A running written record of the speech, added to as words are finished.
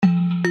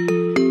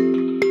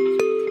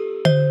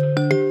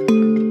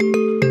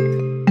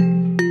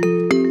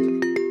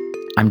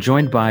I'm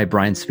joined by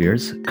Brian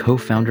Spears,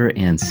 co-founder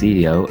and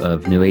CEO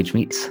of New Age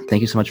Meats.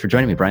 Thank you so much for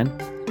joining me, Brian.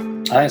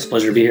 Hi, it's a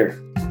pleasure to be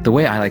here. The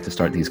way I like to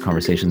start these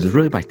conversations is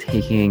really by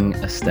taking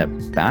a step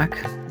back,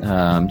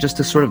 just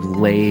to sort of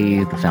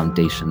lay the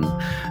foundation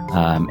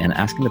and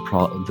asking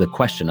the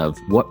question of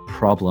what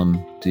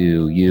problem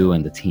do you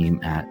and the team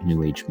at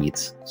New Age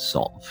Meats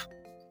solve?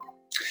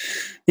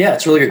 Yeah,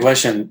 it's a really good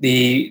question.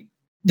 The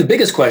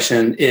biggest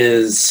question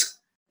is,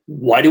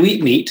 why do we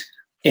eat meat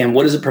and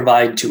what does it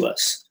provide to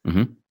us?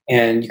 Mm-hmm.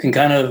 And you can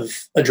kind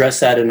of address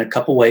that in a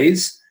couple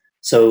ways.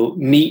 So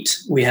meat,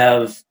 we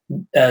have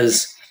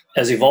as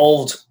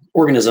evolved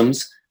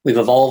organisms, we've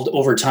evolved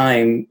over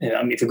time.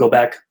 I mean, if you go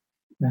back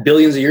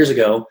billions of years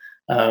ago,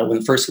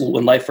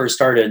 when life first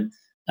started,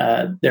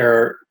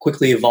 there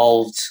quickly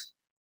evolved,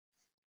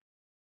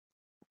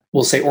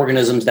 we'll say,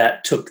 organisms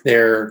that took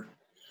their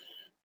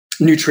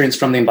nutrients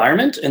from the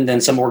environment, and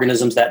then some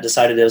organisms that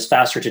decided it was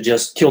faster to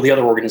just kill the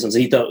other organisms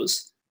and eat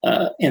those.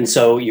 And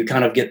so you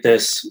kind of get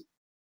this,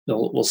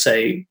 we'll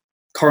say,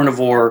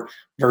 carnivore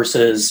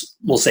versus,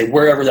 we'll say,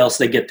 wherever else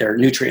they get their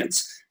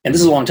nutrients. And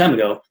this is a long time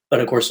ago, but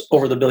of course,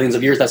 over the billions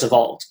of years, that's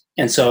evolved.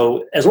 And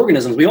so as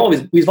organisms,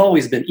 we've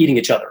always been eating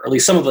each other, or at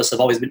least some of us have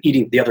always been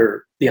eating the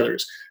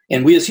others.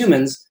 And we as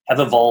humans have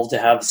evolved to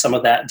have some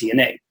of that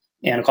DNA.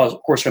 And of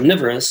course, we're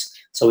omnivorous,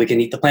 so we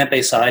can eat the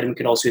plant-based side, and we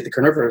can also eat the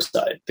carnivorous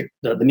side,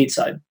 the meat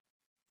side.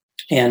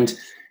 And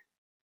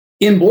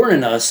inborn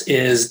in us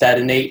is that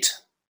innate,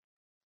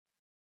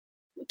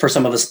 for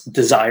some of us,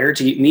 desire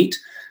to eat meat.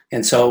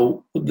 And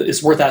so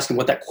it's worth asking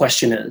what that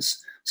question is.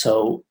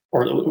 So,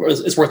 or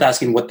it's worth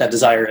asking what that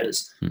desire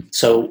is.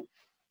 So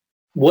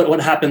what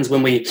happens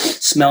when we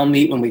smell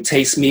meat, when we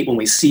taste meat, when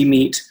we see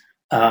meat,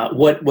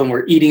 when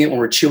we're eating it, when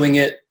we're chewing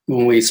it,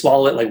 when we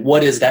swallow it, like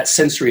what is that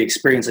sensory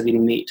experience of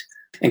eating meat?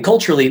 And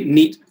culturally,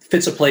 meat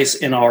fits a place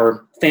in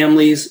our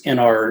families, in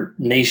our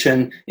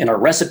nation, in our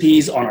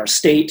recipes, on our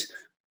state,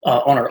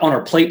 on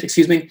our plate,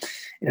 excuse me.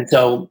 And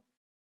so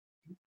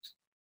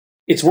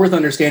it's worth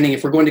understanding,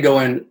 if we're going to go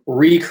and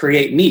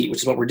recreate meat,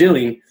 which is what we're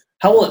doing,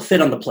 how will it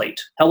fit on the plate?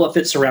 How will it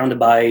fit surrounded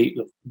by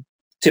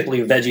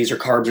typically veggies or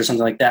carbs or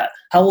something like that?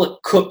 How will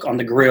it cook on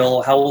the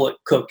grill? How will it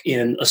cook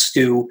in a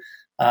stew?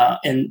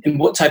 And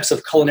what types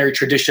of culinary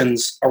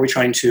traditions are we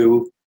trying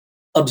to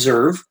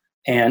observe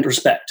and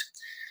respect?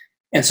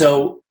 And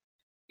so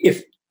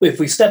if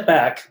we step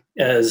back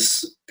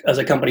as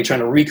a company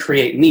trying to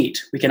recreate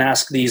meat, we can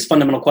ask these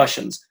fundamental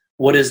questions.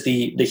 What is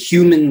the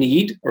human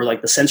need, or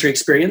like the sensory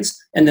experience?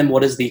 And then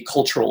what is the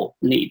cultural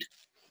need?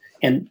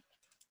 And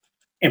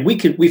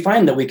we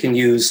find that we can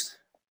use,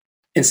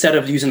 instead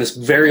of using this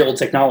very old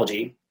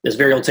technology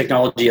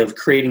of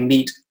creating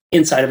meat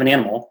inside of an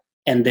animal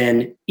and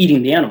then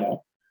eating the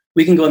animal,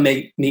 we can go and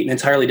make meat an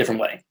entirely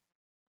different way.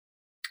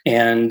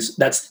 And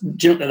that's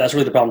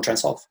really the problem we're trying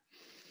to solve.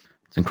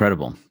 It's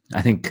incredible.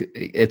 I think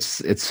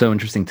it's so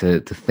interesting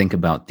to think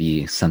about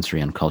the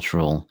sensory and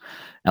cultural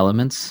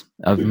elements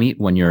of meat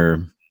when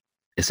you're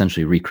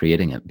essentially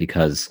recreating it,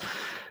 because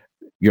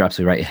you're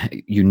absolutely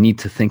right. You need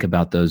to think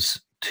about those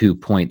 2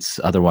 points.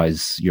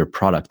 Otherwise, your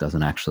product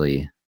doesn't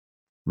actually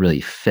really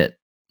fit.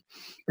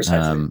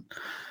 Precisely.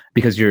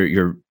 Because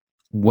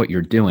what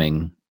you're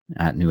doing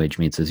at New Age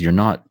Meats is you're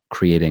not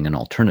creating an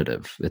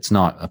alternative. It's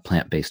not a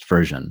plant-based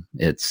version.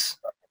 It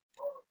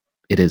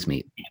is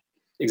meat.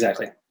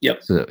 Exactly.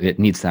 Yep. So it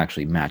needs to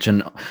actually match.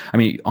 And I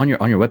mean, on your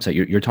website,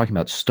 you're talking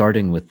about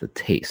starting with the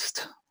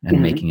taste and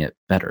Mm-hmm. making it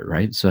better,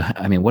 right? So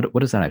I mean, what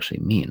does that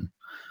actually mean?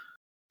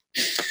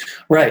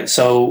 Right.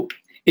 So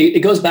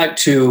it goes back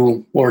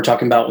to what we're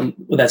talking about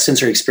with that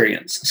sensory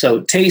experience. So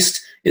taste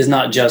is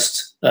not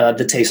just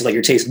the taste of like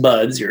your taste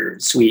buds, your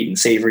sweet and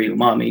savory,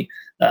 umami,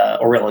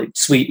 or really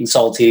sweet and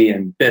salty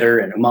and bitter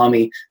and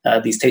umami,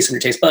 these tastes in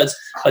your taste buds,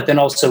 but then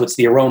also it's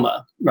the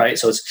aroma, right?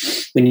 So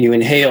it's when you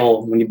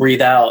inhale, when you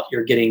breathe out,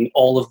 you're getting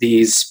all of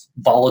these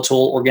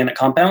volatile organic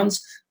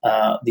compounds,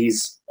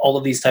 all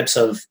of these types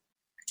of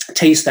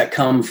tastes that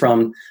come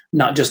from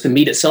not just the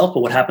meat itself,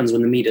 but what happens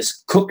when the meat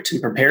is cooked and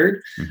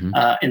prepared. Mm-hmm.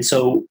 And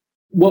so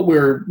what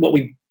we're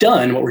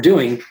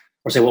doing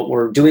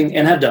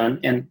and have done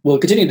and will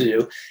continue to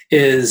do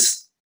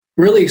is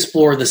really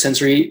explore the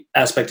sensory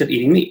aspect of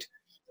eating meat.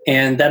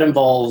 And that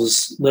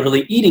involves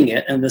literally eating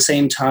it and at the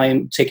same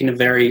time taking a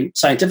very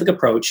scientific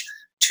approach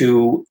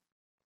to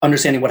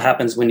understanding what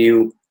happens when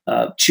you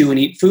chew and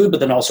eat food,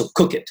 but then also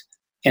cook it.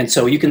 And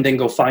so you can then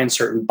go find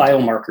certain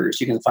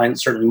biomarkers. You can find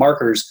certain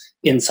markers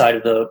inside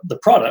of the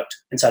product,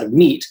 inside of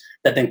meat,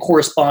 that then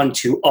correspond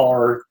to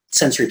our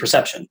sensory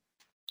perception.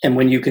 And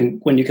when you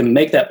can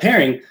make that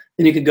pairing,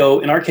 then you could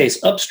go, in our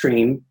case,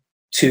 upstream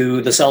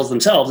to the cells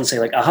themselves and say,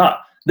 like, aha,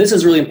 this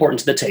is really important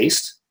to the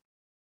taste.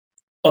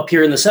 Up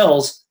here in the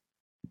cells,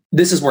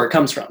 this is where it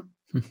comes from.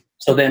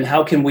 So then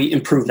how can we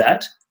improve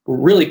that?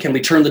 Really, can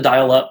we turn the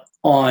dial up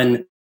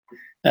on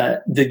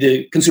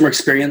the consumer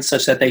experience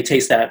such that they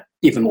taste that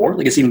even more,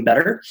 like it's even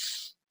better?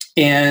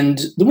 And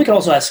then we can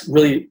also ask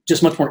really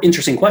just much more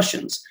interesting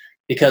questions,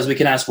 because we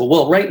can ask,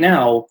 well, right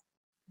now,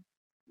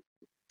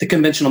 the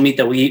conventional meat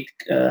that we eat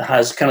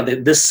has kind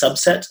of this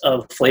subset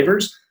of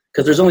flavors.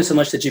 because there's only so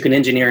much that you can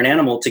engineer an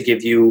animal to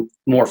give you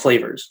more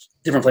flavors,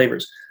 different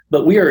flavors.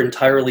 But we are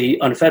entirely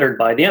unfettered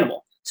by the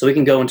animal. So we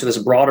can go into this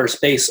broader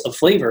space of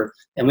flavor,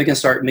 and we can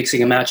start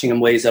mixing and matching in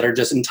ways that are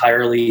just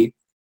entirely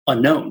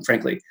unknown,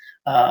 frankly,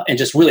 and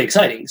just really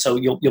exciting. So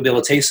you'll be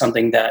able to taste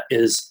something that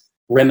is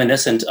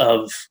reminiscent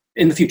of,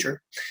 in the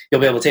future,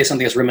 you'll be able to taste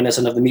something that's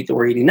reminiscent of the meat that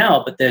we're eating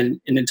now, but then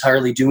an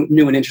entirely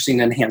new and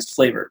interesting and enhanced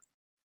flavor.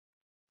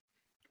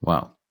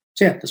 Wow.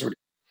 So yeah,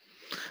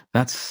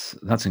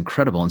 That's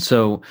incredible. And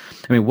so,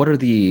 I mean, what are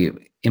the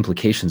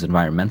implications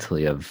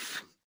environmentally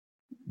of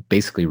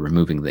basically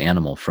removing the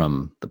animal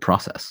from the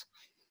process?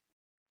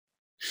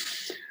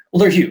 well,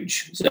 they're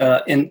huge.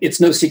 And it's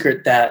no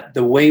secret that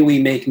the way we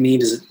make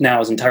meat now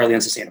is entirely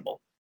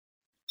unsustainable.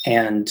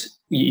 And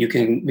we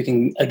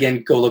can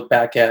again go look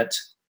back at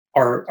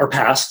our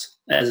past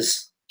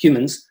as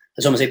humans,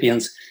 as Homo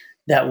sapiens,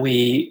 that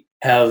we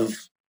have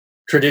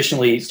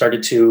traditionally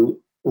started to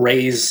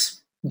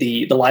raise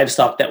the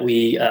livestock that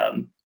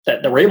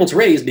that we're able to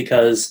raise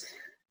because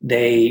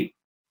they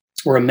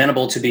were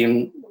amenable to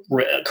being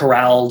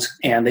corralled,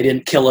 and they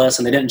didn't kill us,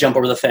 and they didn't jump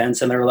over the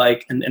fence, and they're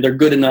like, and they're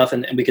good enough,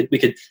 and we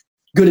could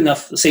good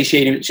enough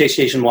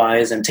satiation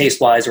wise and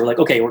taste wise. We're like,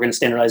 okay, we're going to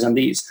standardize on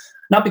these,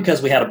 not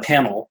because we had a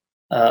panel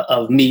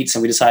of meats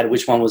and we decided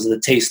which one was the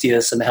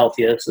tastiest and the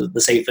healthiest,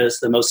 the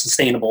safest, the most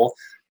sustainable.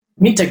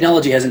 Meat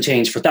technology hasn't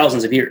changed for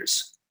thousands of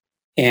years,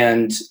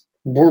 and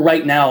we're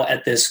right now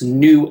at this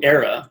new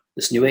era,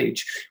 this new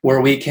age,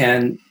 where we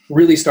can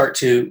really start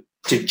to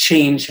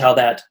change how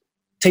that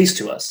tastes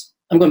to us.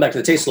 I'm going back to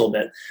the taste a little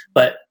bit,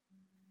 but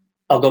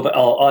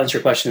I'll answer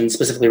your question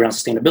specifically around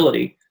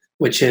sustainability,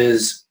 which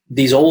is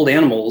these old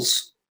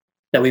animals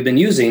that we've been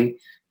using.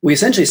 We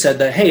essentially said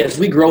that, hey, as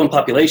we grow in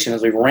population,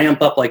 as we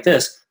ramp up like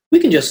this, we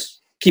can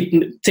just take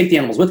the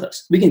animals with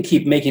us. We can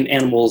keep making the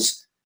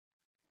animals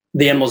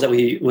that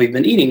we've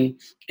been eating,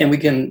 and we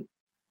can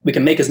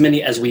make as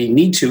many as we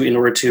need to in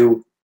order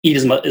to eat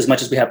as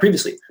much as we have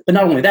previously. But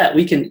not only that,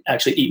 we can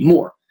actually eat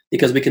more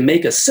because we can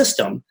make a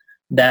system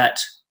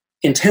that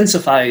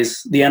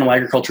intensifies the animal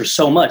agriculture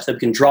so much that we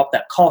can drop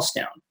that cost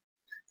down.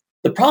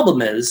 The problem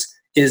is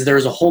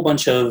there's a whole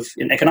bunch of,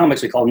 in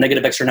economics, we call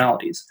negative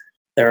externalities.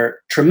 There are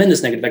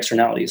tremendous negative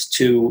externalities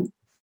to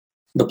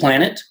the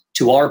planet,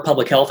 to our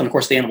public health, and of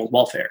course the animal's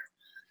welfare.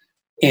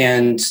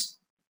 And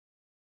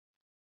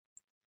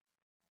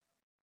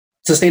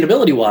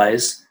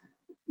sustainability-wise,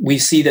 we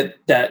see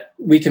that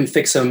we can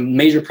fix some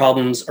major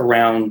problems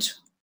around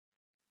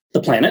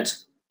the planet.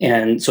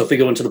 And so if we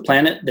go into the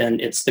planet, then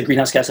it's the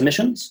greenhouse gas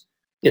emissions,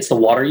 it's the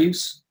water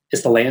use,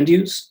 it's the land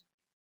use,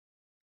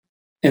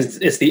 and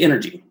it's the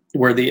energy,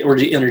 where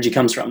the energy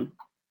comes from.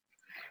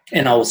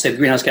 And I will say the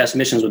greenhouse gas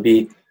emissions would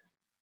be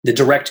the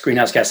direct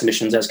greenhouse gas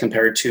emissions as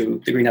compared to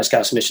the greenhouse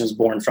gas emissions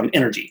born from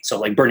energy. So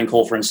like burning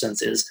coal, for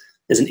instance, is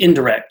an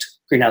indirect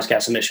greenhouse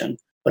gas emission,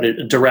 but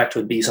a direct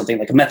would be something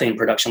like a methane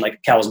production,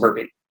 like cows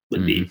burping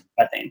would be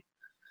methane.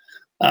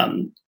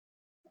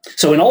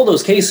 So in all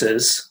those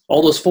cases,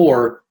 all those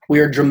four,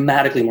 we are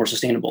dramatically more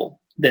sustainable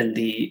than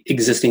the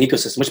existing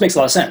ecosystem, which makes a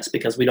lot of sense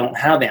because we don't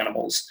have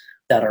animals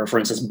that are, for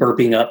instance,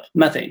 burping up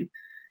methane.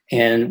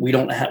 And we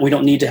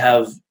don't need to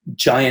have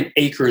giant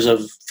acres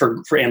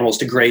for animals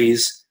to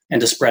graze and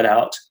to spread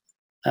out.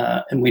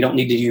 And we don't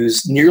need to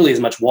use nearly as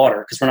much water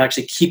because we're not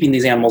actually keeping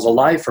these animals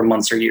alive for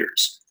months or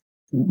years.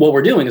 What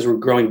we're doing is we're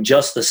growing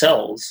just the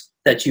cells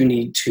that you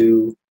need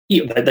to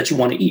eat, that you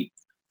want to eat.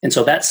 And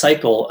so that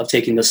cycle of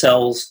taking the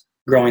cells,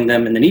 growing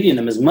them, and then eating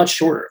them is much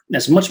shorter. And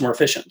it's much more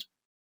efficient.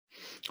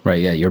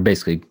 Right. Yeah. You're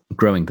basically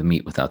growing the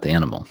meat without the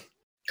animal.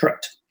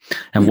 Correct.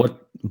 And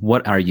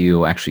what are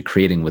you actually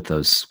creating with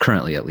those,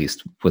 currently at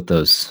least, with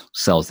those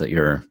cells that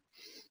you're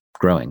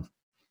growing?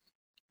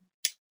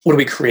 What are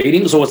we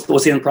creating? So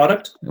what's the end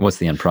product? What's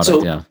the end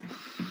product? Yeah.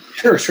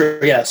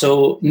 Sure. Yeah.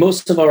 So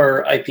most of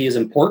our IP is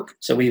in pork.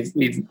 So we've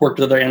worked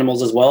with other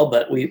animals as well,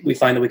 but we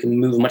find that we can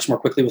move much more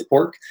quickly with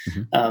pork.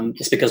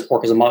 It's because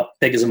pork is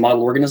pig is a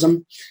model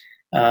organism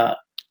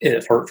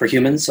for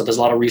humans. So there's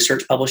a lot of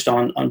research published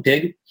on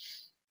pig.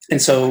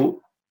 And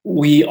so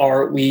we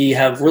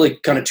have really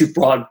kind of two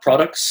broad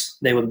products.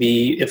 They would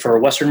be, for a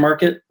Western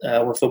market,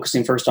 we're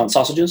focusing first on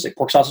sausages, like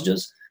pork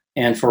sausages.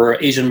 And for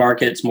Asian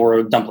market, it's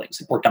more dumplings,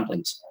 like pork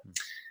dumplings.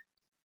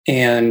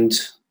 And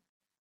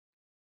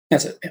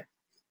that's it. Yeah.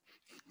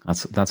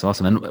 That's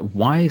awesome. And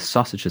why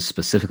sausages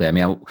specifically? I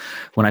mean,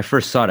 when I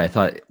first saw it, I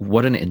thought,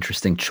 what an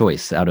interesting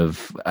choice out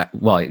of,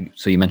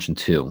 so you mentioned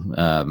two.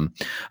 I'm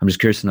just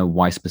curious to know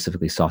why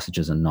specifically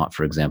sausages and not,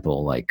 for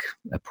example, like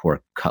a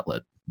pork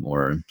cutlet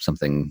or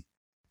something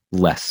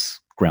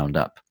less ground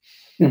up.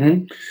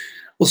 Mm-hmm.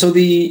 Well, so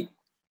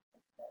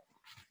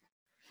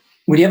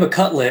when you have a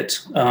cutlet,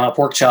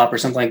 pork chop or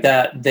something like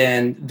that,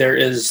 then there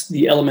is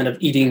the element of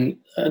eating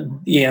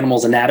the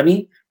animal's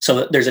anatomy.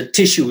 So there's a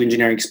tissue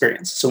engineering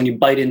experience. So when you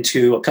bite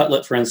into a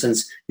cutlet, for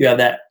instance, you have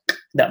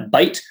that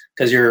bite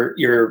because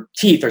your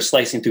teeth are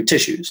slicing through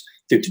tissue.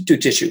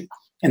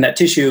 And that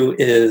tissue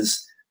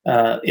is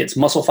it's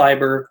muscle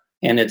fiber,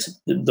 and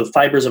it's the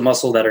fibers of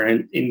muscle that are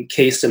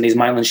encased in these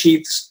myelin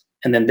sheaths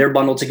and then they're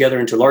bundled together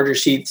into larger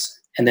sheets,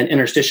 and then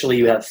interstitially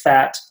you have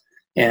fat,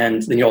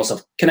 and then you also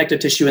have connective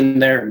tissue in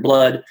there and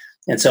blood.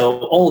 And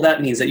so all of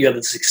that means that you have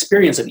this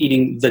experience of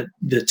eating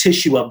the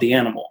tissue of the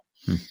animal.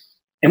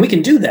 And we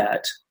can do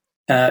that,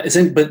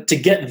 but to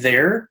get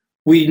there,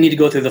 we need to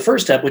go through the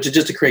first step, which is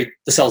just to create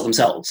the cells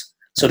themselves.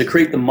 So to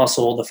create the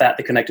muscle, the fat,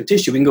 the connective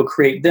tissue, we can go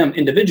create them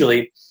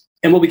individually.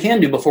 And what we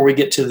can do before we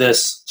get to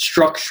this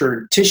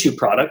structured tissue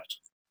product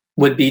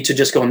would be to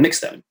just go and mix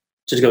them.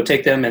 Just go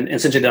take them and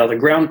essentially they're the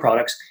ground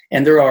products.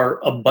 And there are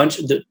a bunch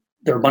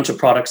of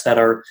products that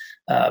are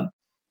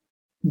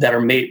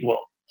made. Well,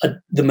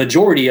 the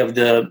majority of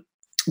the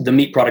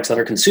meat products that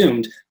are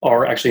consumed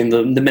are actually in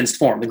the minced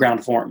form, the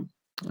ground form.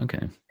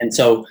 Okay. And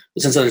so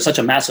since there's such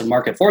a massive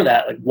market for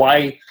that, like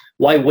why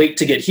wait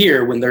to get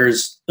here when there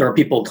are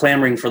people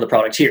clamoring for the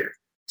product here?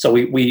 So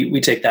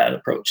we take that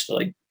approach. So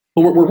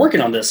but we're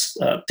working on this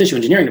tissue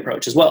engineering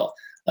approach as well.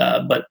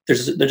 But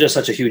there's just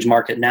such a huge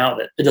market now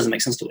that it doesn't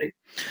make sense to wait.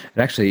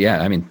 Actually,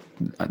 yeah. I mean,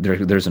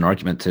 there's an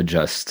argument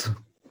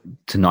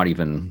to not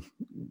even,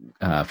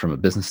 from a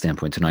business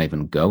standpoint, to not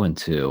even go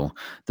into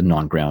the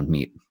non-ground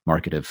meat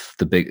market. If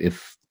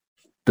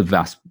the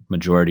vast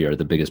majority or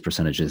the biggest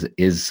percentage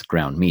is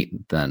ground meat,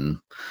 then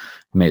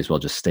you may as well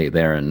just stay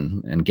there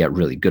and get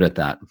really good at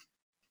that,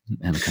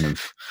 and kind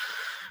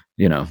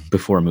of,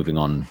 before moving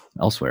on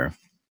elsewhere.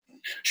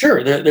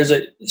 Sure.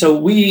 So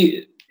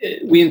we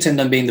intend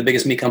on being the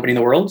biggest meat company in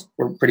the world.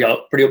 We're pretty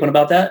open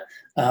about that.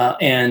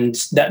 And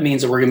that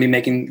means that we're going to be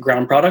making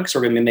ground products.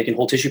 We're going to be making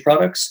whole tissue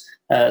products.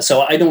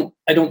 So I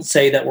don't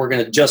say that we're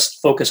going to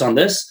just focus on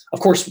this. Of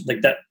course,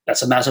 like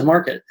that's a massive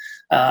market.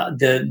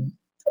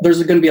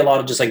 There's going to be a lot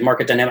of just like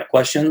market dynamic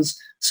questions.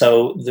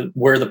 So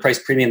where the price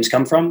premiums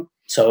come from.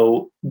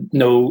 So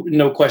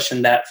no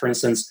question that, for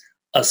instance,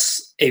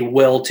 a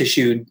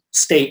well-tissued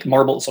steak,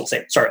 marbled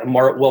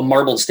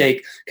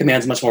steak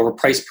commands much more of a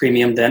price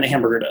premium than a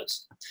hamburger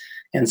does.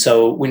 And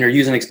so when you're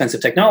using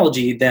expensive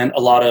technology, then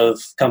a lot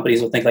of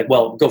companies will think like,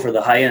 well, go for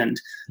the high end.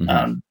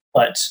 Mm-hmm.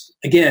 But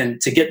again,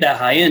 to get that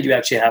high end, you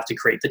actually have to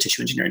create the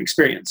tissue engineering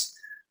experience,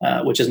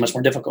 which is much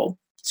more difficult.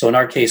 So in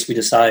our case, we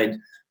decide,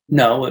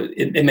 no,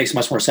 it makes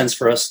much more sense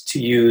for us to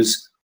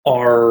use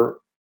our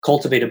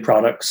cultivated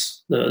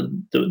products, the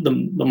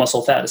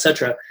muscle, fat,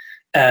 etc.,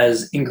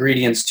 as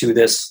ingredients to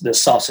this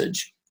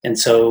sausage. And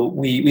so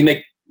we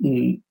make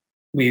no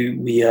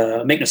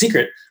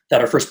secret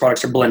that our first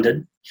products are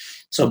blended.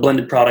 So a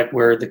blended product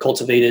where the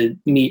cultivated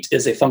meat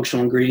is a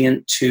functional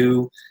ingredient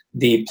to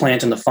the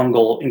plant and the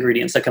fungal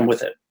ingredients that come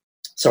with it.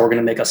 So we're going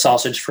to make a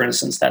sausage, for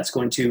instance, that's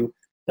going to,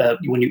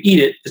 when you eat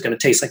it, it's going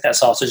to taste like that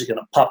sausage. It's going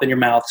to pop in your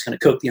mouth. It's going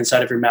to coat the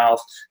inside of your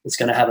mouth. It's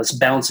going to have this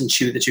bounce and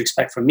chew that you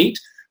expect from meat.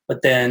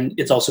 But then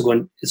it's also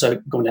going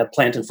to have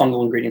plant and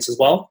fungal ingredients as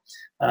well,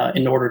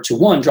 in order to,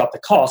 one, drop the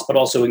cost, but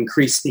also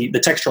increase the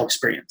textural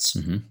experience.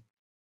 Mm-hmm.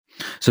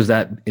 So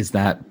is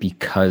that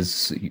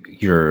because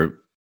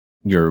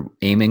you're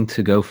aiming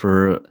to go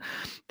for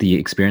the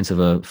experience of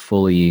a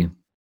full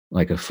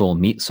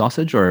meat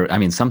sausage? Or, I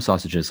mean, some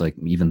sausages, like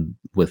even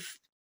with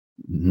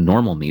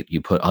normal meat,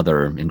 you put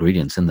other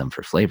ingredients in them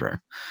for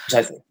flavor.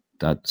 Exactly.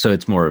 So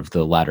it's more of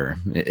the latter,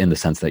 in the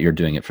sense that you're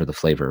doing it for the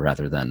flavor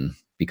rather than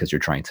because you're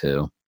trying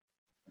to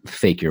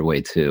fake your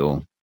way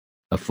to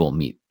a full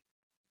meat.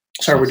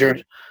 Sorry,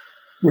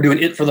 we're doing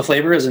it for the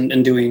flavor, as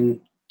in doing.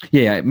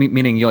 Yeah,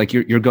 meaning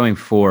you're going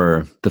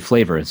for the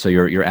flavor, so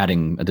you're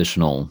adding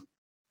additional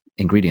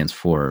ingredients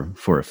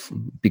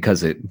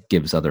because it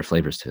gives other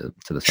flavors to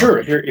the sausage. Sure,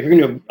 if you're going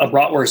to do a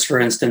bratwurst, for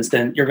instance,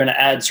 then you're going to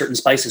add certain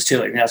spices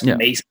to it. You're going to add some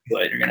mace to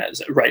it. You're going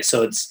to right.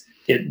 So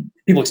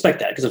people expect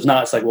that, because if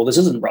not, it's like, well, this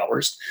isn't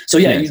bratwurst. So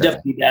you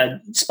definitely add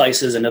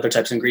spices and other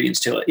types of ingredients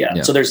to it.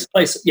 Yeah. So there's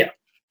spice. Yeah.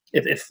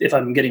 If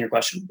I'm getting your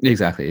question.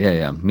 Exactly.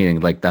 Yeah. Meaning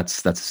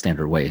that's a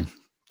standard way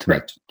to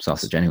make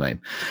sausage anyway.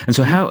 And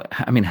so how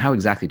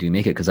exactly do you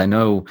make it? Because I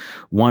know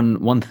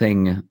one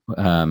thing,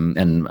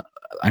 and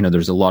I know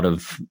there's a lot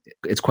of,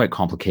 it's quite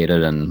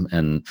complicated,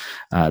 and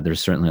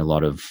there's certainly a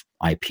lot of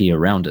IP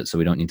around it, so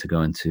we don't need to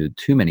go into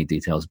too many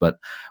details. But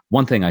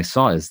one thing I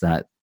saw is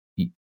that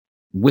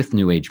with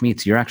new age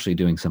meats, you're actually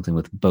doing something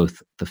with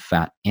both the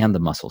fat and the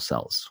muscle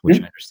cells, which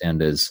I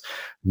understand is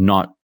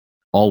not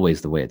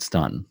always the way it's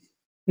done.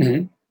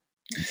 Mm-hmm.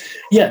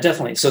 Yeah,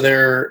 definitely. So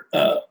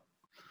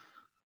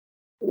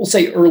we'll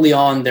say early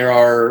on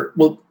they're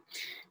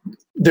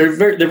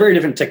very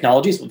different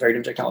technologies.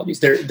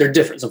 They're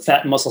different. So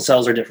fat and muscle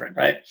cells are different,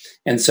 right?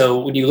 And so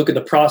when you look at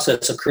the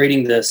process of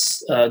creating this,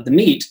 the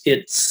meat,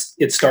 it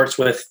starts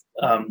with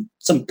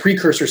some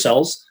precursor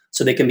cells.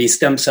 So they can be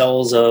stem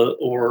cells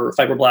or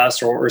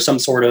fibroblasts or some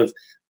sort of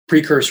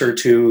precursor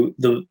to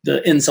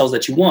the end cells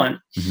that you want.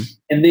 Mm-hmm.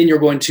 And then you're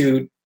going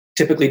to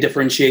typically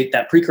differentiate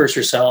that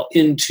precursor cell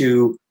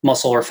into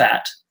muscle or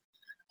fat.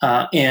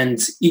 And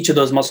each of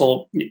those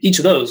muscle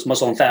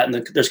and fat,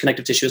 and there's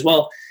connective tissue as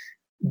well,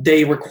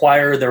 they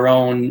require their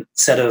own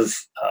set of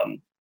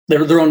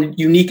their own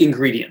unique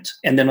ingredient,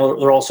 and then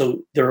they're also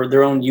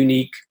their own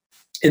unique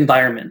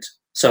environment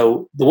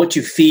So what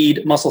you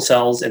feed muscle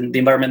cells and the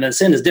environment that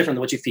it's in is different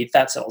than what you feed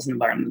fat cells and the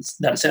environment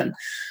that it's in.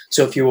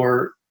 So if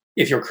you're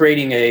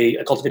creating a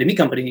cultivated meat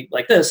company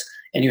like this,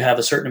 and you have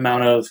a certain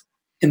amount of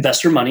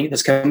investor money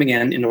that's coming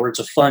in order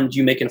to fund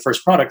you making a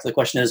first product, the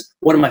question is,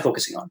 what am I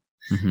focusing on?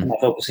 Mm-hmm. Am I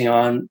focusing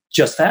on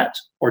just fat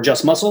or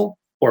just muscle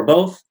or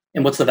both?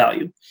 And what's the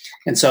value?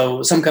 And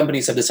so some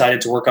companies have decided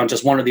to work on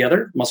just one or the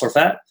other, muscle or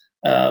fat.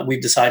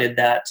 We've decided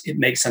that it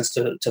makes sense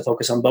to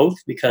focus on both,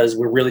 because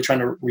we're really trying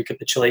to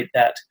recapitulate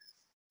that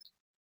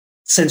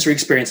sensory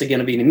experience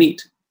again of eating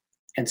meat.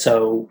 And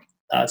so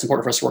it's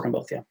important for us to work on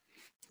both. Yeah.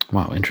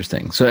 Wow,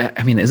 interesting. So,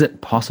 I mean, is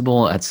it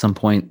possible at some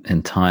point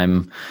in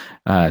time,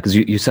 because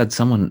you said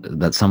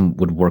some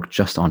would work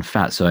just on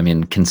fat. So, I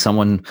mean, can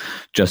someone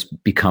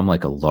just become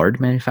like a lard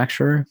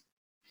manufacturer?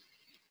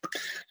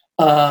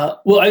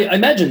 Well, I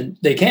imagine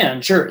they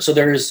can, sure. So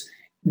there's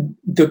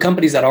the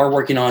companies that are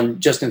working on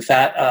just in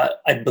fat,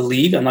 I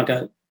believe,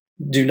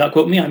 do not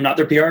quote me, I'm not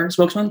their PR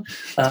spokesman.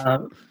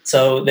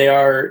 So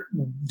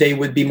they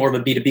would be more of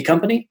a B2B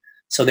company.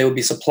 So they would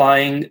be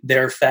supplying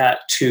their fat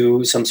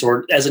to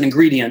as an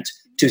ingredient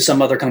to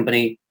some other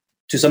company,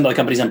 to some other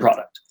company's end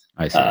product.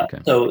 I see. Okay.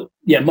 So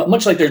yeah,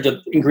 much like there's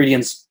the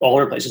ingredients all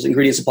over places,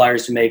 ingredient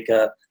suppliers to make,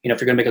 if you're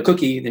going to make a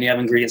cookie, then you have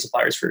ingredient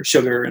suppliers for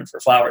sugar and for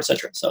flour, et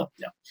cetera. So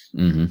yeah.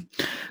 Mm-hmm.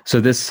 So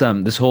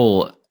this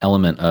whole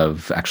element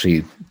of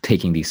actually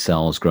taking these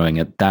cells, growing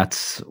it,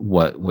 that's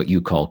what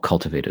you call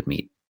cultivated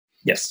meat.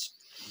 Yes.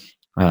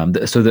 And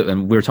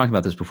we were talking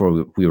about this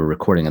before we were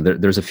recording, and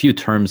there's a few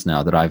terms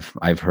now that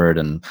I've heard,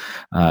 and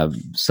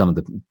some of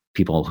the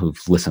people who've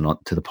listened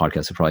to the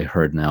podcast have probably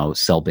heard now,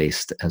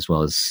 cell-based as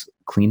well as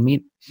clean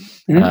meat.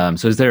 Mm-hmm.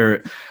 So is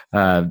there,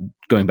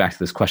 going back to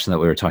this question that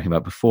we were talking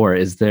about before,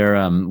 is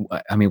there,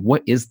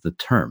 what is the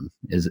term?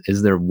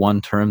 Is there one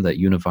term that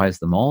unifies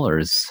them all, or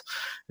is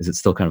it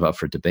still kind of up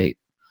for debate?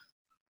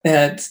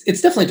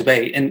 It's definitely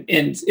debate, and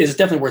it's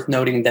definitely worth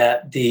noting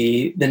that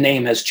the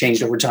name has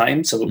changed over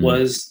time. So it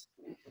was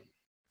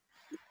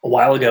a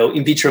while ago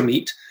in vitro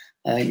meat.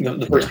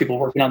 The first people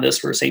working on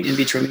this were saying in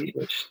vitro meat,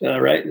 which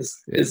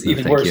is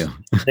even worse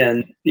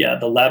than the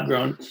lab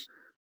grown.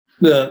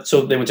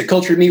 So they went to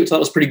cultured meat, which I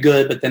thought was pretty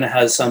good, but then it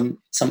has some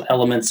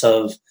elements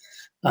of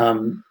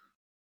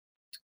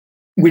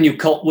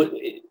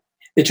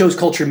they chose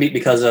cultured meat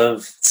because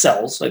of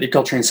cells, like they're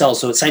culturing cells,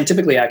 so it's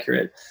scientifically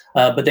accurate.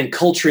 But then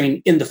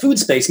culturing in the food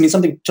space means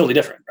something totally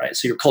different, right?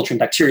 So you're culturing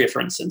bacteria,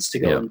 for instance, to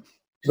go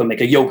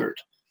make a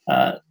yogurt.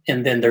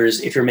 And then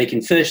if you're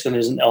making fish, then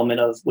there's an element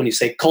of, when you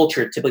say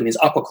culture, it typically means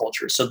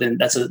aquaculture. So then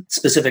that's a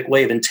specific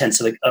way of intense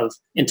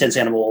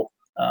animal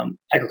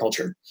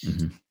agriculture.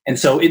 Mm-hmm. And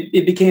so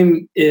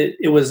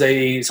it was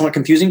a somewhat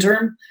confusing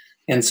term.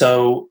 And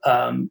so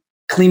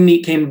clean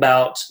meat came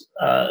about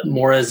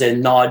more as a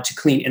nod to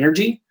clean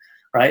energy,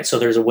 right? So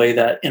there's a way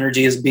that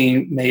energy is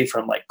being made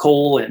from like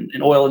coal and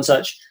oil and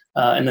such.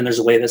 And then there's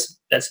a way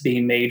that's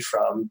being made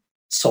from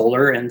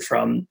solar and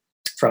from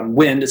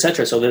wind, et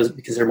cetera. So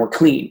because they're more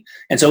clean.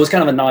 And so it was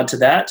kind of a nod to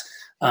that.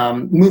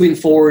 Moving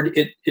forward,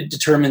 it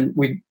determined,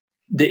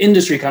 the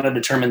industry kind of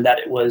determined that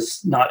it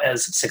was not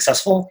as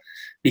successful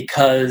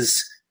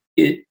because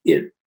it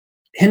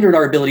hindered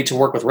our ability to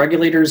work with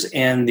regulators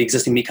and the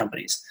existing meat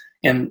companies.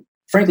 And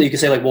frankly, you could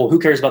say like, well, who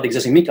cares about the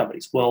existing meat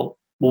companies? Well,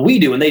 we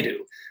do, and they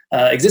do.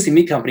 Existing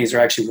meat companies are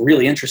actually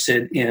really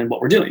interested in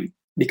what we're doing,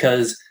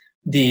 because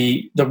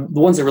the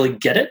ones that really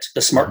get it,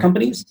 the smart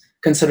companies,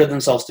 consider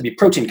themselves to be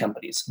protein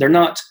companies. They're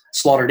not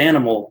slaughtered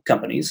animal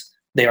companies.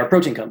 They are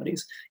protein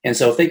companies. And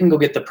so if they can go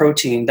get the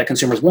protein that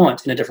consumers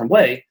want in a different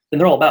way, then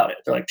they're all about it.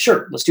 They're like,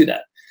 sure, let's do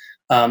that.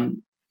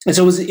 And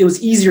so it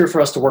was easier for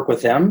us to work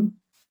with them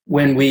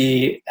when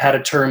we had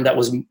a term that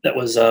was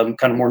kind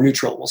of more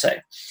neutral, we'll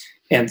say.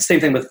 And same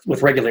thing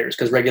with regulators,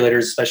 because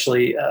regulators,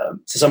 especially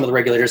some of the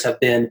regulators, have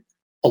been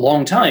a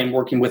long time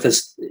working with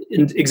this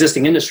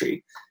existing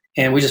industry.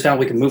 And we just found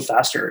we could move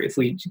faster if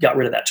we got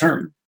rid of that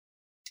term.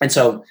 And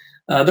so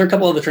there are a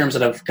couple other terms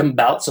that have come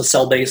about. So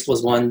cell-based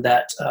was one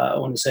that I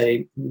want to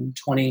say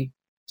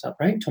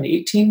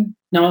 2018?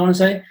 No, I want to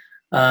say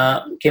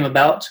came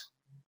about.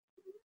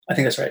 I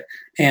think that's right.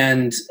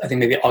 And I think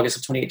maybe August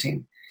of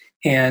 2018.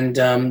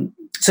 And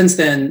since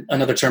then,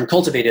 another term,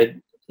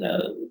 cultivated,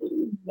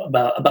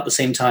 about the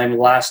same time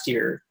last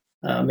year,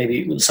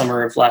 maybe the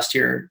summer of last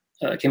year,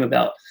 came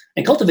about.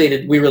 And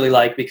cultivated we really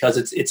like because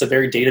it's a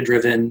very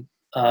data-driven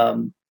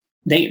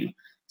name.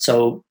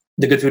 So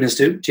the Good Food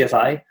Institute,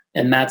 GFI,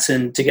 and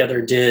Mattson together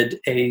did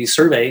a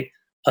survey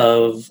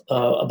of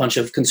a bunch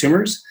of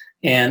consumers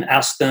and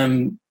asked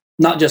them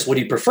not just what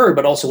do you prefer,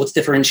 but also what's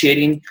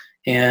differentiating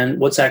and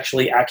what's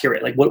actually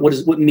accurate. Like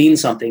what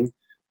means something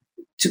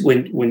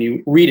when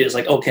you read it. It's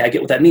like, okay, I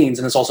get what that means,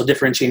 and it's also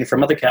differentiating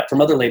from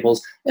other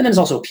labels, and then it's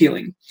also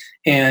appealing.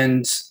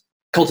 And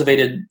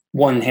Cultivated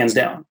won hands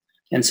down.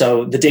 And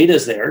so the data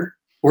is there.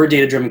 We're a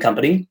data-driven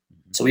company,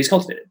 so we use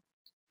Cultivated.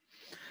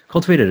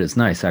 Cultivated is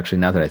nice, actually,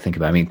 now that I think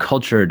about it. I mean,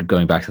 cultured,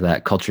 going back to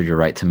that, cultured, you're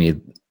right, to me,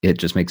 it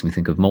just makes me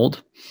think of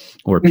mold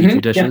or petri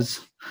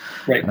dishes.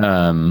 Yeah. Right.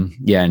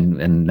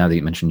 And now that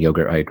you mentioned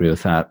yogurt, I agree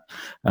with that.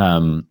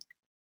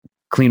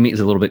 clean meat is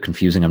a little bit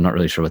confusing. I'm not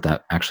really sure what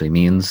that actually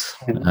means.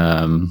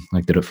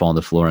 Like, did it fall on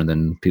the floor and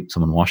then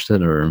someone washed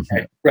it, or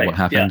what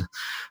happened?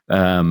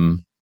 Yeah.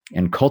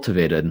 And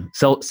cultivated,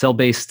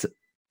 cell-based,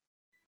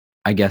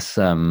 I guess.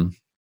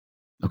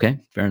 Okay,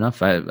 fair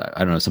enough. I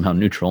don't know, somehow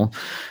neutral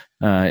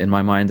in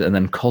my mind. And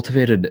then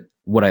cultivated,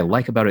 what I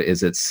like about it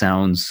is it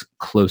sounds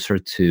closer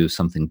to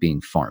something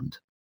being farmed.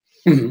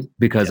 Mm-hmm.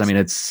 Because yes. I mean,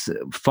 it's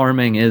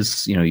farming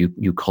is,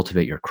 you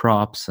cultivate your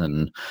crops,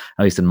 and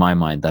at least in my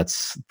mind,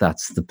 that's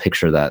the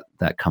picture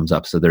that comes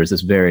up. So there's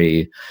this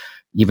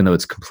even though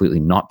it's completely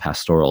not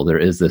pastoral, there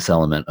is this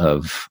element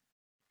of,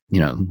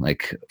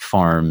 like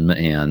farm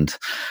and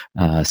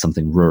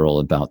something rural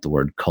about the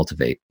word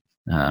cultivate.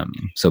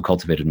 So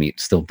cultivated meat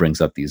still brings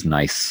up these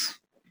nice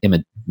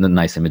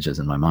images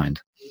in my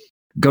mind.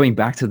 Going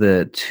back to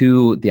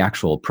the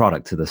actual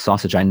product, to the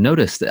sausage, I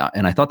noticed,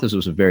 and I thought this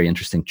was a very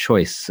interesting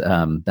choice,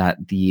 that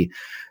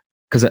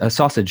because a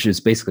sausage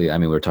is basically, I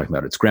mean, we were talking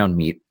about it's ground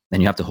meat,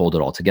 and you have to hold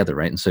it all together,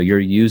 right? And so you're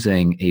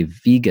using a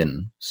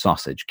vegan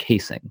sausage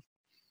casing,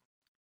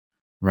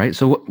 right?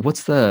 So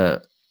what's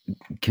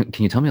can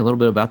you tell me a little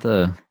bit about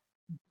the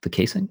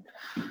casing?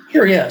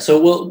 Sure, yeah. So,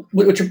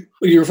 what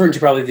you're referring to,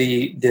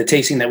 probably the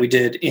tasting that we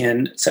did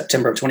in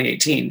September of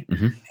 2018.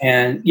 Mm-hmm.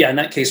 And yeah, in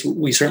that case,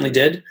 we certainly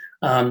did.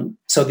 And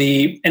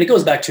it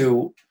goes back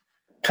to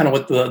kind of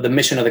what the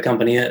mission of the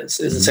company is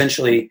mm-hmm.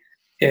 essentially,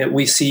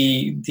 we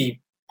see the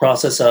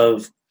process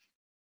of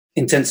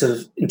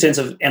intensive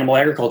animal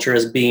agriculture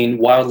as being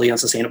wildly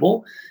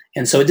unsustainable.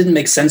 And so it didn't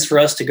make sense for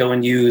us to go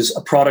and use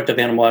a product of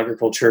animal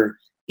agriculture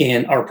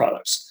in our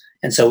products.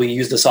 And so we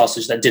used a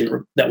sausage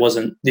that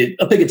wasn't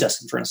a pig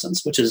intestine, for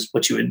instance, which is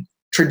what you would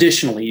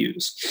traditionally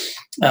use.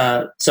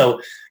 So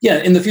yeah,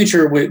 in the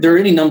future, there are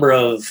any number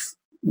of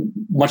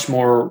much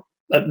more.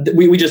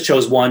 We just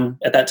chose one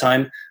at that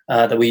time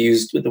that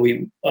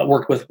we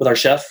worked with our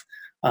chef.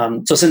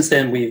 So since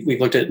then,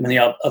 we've looked at many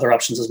other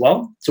options as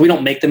well. So we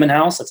don't make them in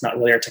house. That's not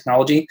really our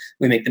technology.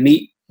 We make the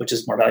meat, which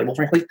is more valuable,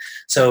 frankly.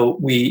 So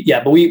we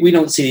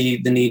don't see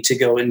the need to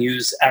go and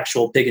use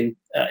actual pig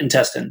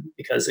intestine,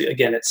 because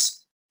again, it's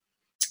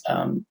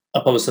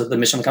opposed to the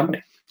mission of the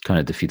company. Kind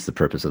of defeats the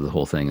purpose of the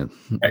whole thing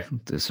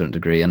to a certain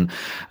degree. And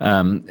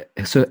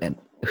so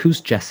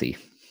who's Jesse?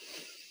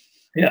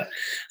 Yeah,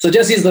 so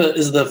Jesse is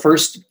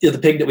the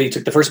pig that we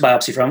took the first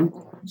biopsy from.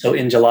 So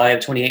in July of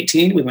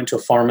 2018, we went to a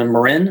farm in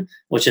Marin,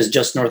 which is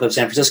just north of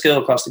San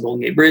Francisco, across the Golden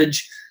Gate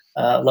Bridge.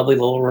 Lovely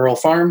little rural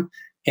farm.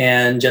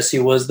 And Jesse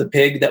was the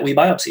pig that we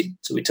biopsied.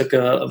 So we took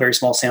a very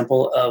small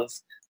sample of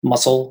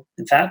muscle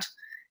and fat,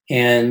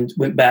 and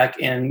went back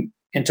and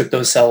took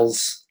those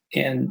cells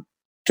and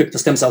took the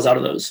stem cells out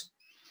of those.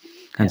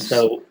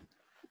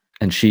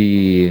 And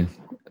she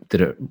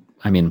did it.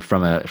 I mean,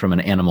 from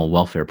an animal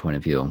welfare point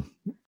of view,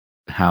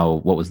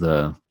 what was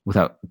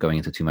without going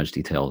into too much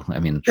detail, I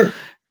mean, sure.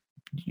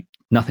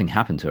 Nothing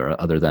happened to her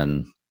other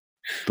than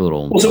the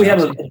little. Well, so we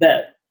have a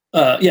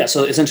vet.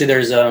 So essentially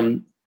there's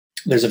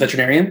a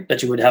veterinarian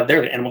that you would have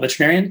there, the animal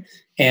veterinarian.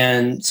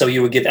 And so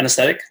you would give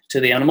anesthetic to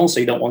the animal. So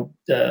you don't want,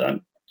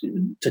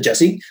 to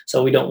Jessie.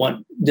 So we didn't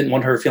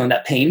want her feeling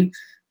that pain.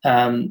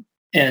 And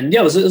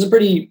yeah, it was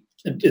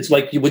it's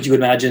like what you would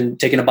imagine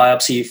taking a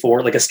biopsy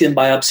for, like a skin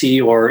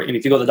biopsy, or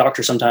if you go to the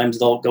doctor, sometimes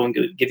they'll go and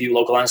give you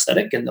local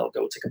anesthetic, and they'll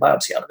go take a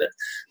biopsy out of it,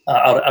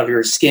 out of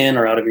your skin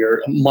or out of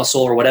your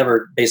muscle or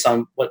whatever, based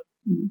on what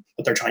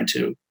they're trying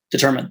to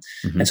determine.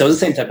 Mm-hmm. And so it was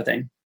the same type of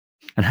thing.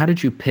 And how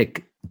did you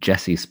pick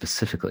Jessie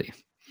specifically?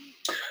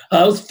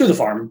 It was through the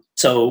farm.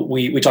 So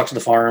we talked to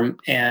the farm,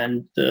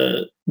 and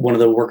one of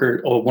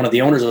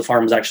the owners of the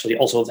farm was actually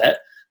also a vet.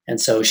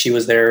 And so she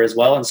was there as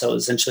well. And so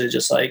essentially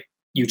just like,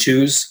 you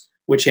choose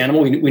which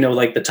animal. We know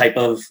like the type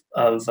of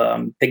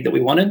pig that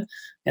we wanted.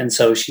 And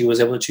so she was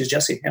able to choose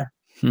Jessie.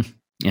 Yeah.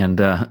 And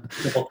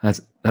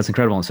that's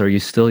incredible. And so are you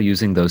still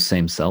using those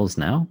same cells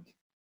now?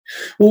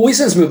 Well, we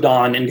since moved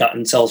on and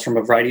gotten cells from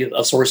a variety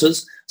of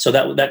sources. So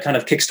that kind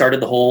of kickstarted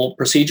the whole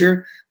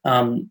procedure.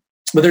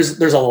 But there's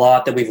a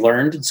lot that we've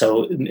learned.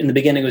 So in the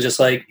beginning, it was just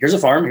like, here's a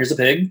farm, here's a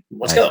pig,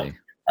 let's go.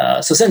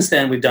 So since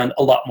then, we've done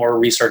a lot more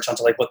research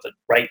onto like what the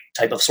right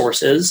type of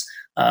source is.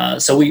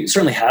 So we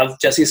certainly have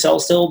Jessie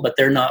cells still, but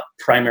they're not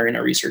primary in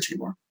our research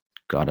anymore.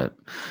 Got it.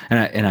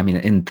 And I mean,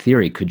 in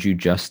theory, could you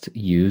just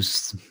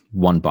use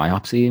one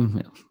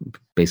biopsy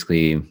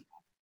basically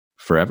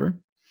forever?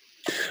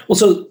 Well,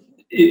 so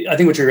I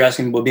think what you're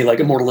asking would be like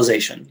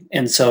immortalization.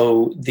 And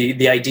so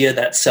the idea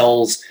that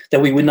cells,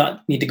 that we would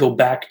not need to go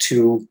back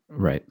to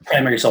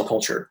primary cell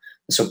culture.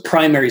 So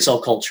primary cell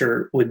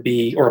culture would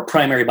be, or a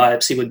primary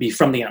biopsy would be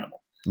from the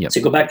animal. Yep. So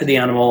you go back to the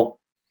animal,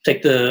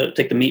 take the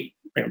meat,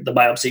 the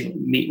biopsy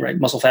meat, right,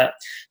 muscle fat,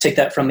 take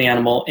that from the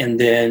animal, and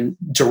then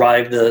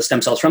derive the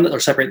stem cells from it, or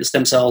separate the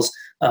stem cells,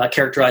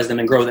 characterize them,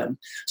 and grow them.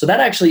 So that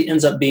actually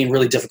ends up being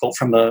really difficult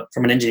from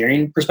an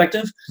engineering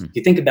perspective. Mm. If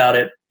you think about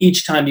it,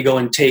 each time you go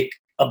and take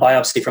a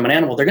biopsy from an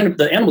animal, the animal's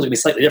going to be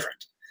slightly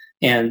different,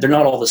 and they're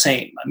not all the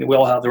same. I mean, we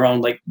all have their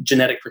own like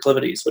genetic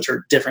proclivities, which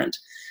are different,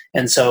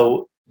 and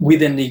so we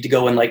then need to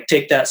go and like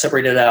take that,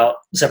 separate out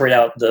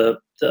the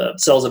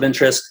cells of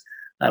interest,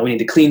 We need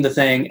to clean the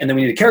thing, and then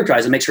we need to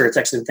characterize and make sure it's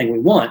actually the thing we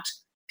want,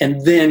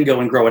 and then go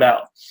and grow it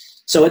out.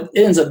 So it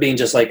ends up being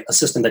just like a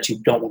system that you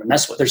don't want to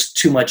mess with. There's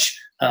too much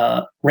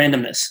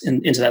randomness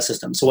into that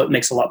system. So what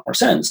makes a lot more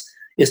sense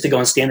is to go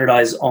and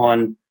standardize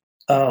on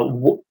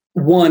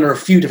one or a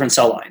few different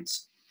cell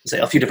lines, say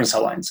a few different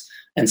cell lines.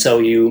 And so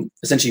you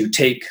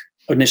take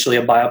initially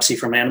a biopsy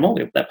from an animal,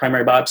 that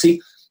primary biopsy,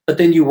 but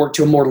then you work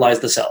to immortalize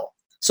the cell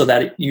so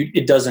that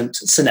it doesn't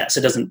senesce,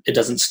 it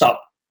doesn't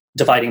stop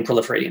dividing and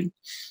proliferating.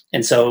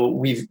 And so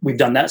we've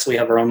done that. So we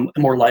have our own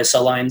immortalized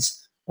cell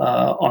lines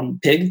on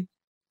pig.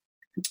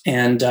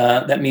 And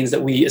that means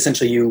that we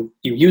essentially, you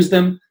use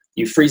them,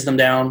 you freeze them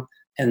down,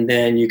 and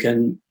then you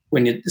can,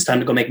 when it's time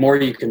to go make more,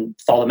 you can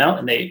thaw them out,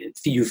 and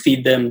you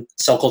feed them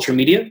cell culture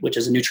media, which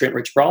is a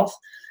nutrient-rich broth,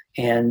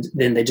 and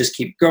then they just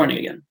keep growing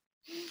again.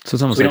 So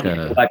it's almost so like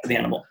go back to the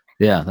animal.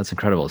 Yeah, that's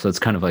incredible. So it's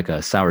kind of like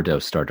a sourdough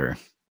starter.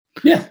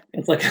 Yeah,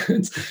 it's like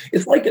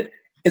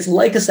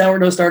a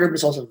sourdough starter, but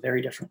it's also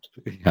very different.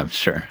 Yeah, I'm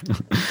sure.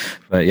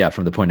 But yeah,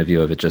 from the point of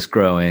view of it just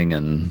growing,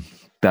 and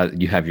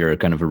that you have your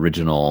kind of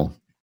original,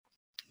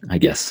 I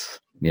guess,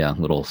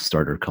 little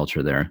starter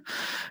culture there.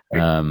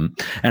 Right.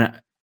 And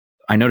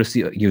I noticed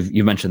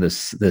you mentioned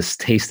this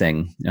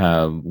tasting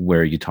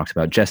where you talked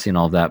about Jesse and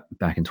all of that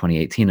back in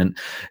 2018, and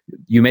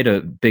you made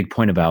a big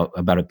point about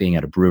it being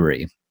at a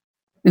brewery.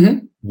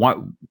 Mm-hmm.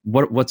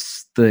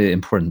 What's the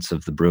importance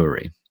of the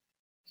brewery?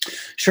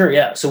 Sure.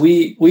 Yeah. So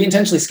we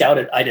intentionally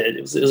scouted. I did.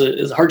 It was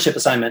a hardship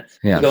assignment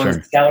to go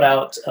and scout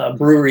out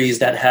breweries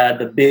that had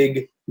the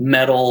big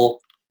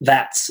metal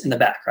vats in the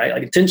back, right?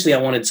 Like intentionally,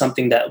 I wanted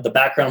something that the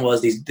background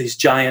was these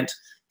giant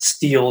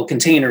steel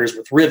containers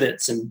with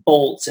rivets and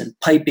bolts and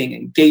piping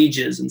and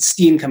gauges and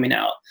steam coming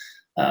out,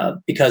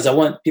 because I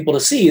want people to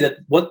see that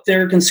what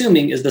they're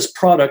consuming is this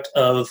product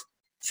of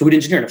food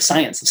engineering, of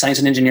science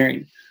and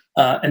engineering,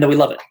 and that we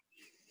love it.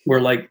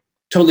 We're like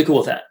totally cool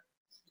with that.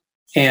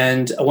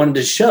 And I wanted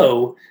to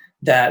show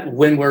that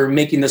when we're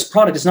making this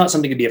product, it's not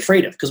something to be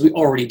afraid of, because we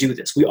already do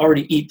this. We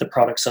already eat the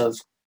products of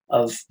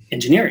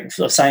engineering,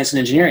 of science and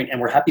engineering, and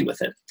we're happy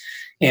with it.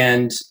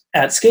 And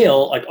at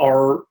scale, like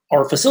our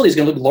facility is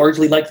going to look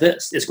largely like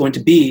this. It's going to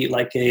be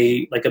like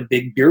a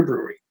big beer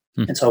brewery.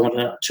 And so I want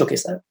to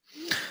showcase that.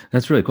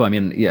 That's really cool. I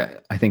mean, yeah,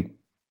 I think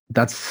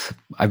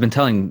I've been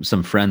telling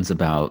some friends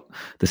about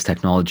this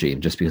technology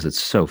just because it's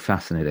so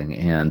fascinating.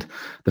 And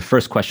the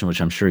first question,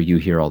 which I'm sure you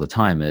hear all the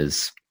time,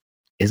 is,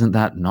 isn't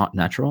that not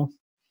natural?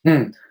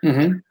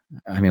 Mm-hmm.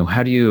 I mean,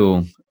 how do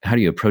you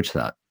approach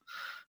that?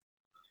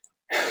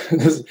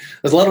 There's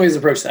a lot of ways to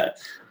approach that.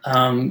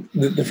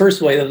 The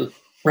first way, that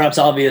perhaps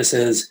obvious,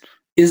 is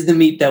the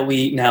meat that we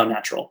eat now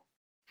natural?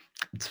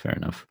 That's fair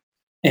enough.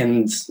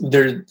 And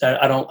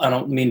I don't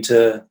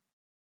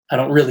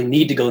really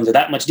need to go into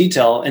that much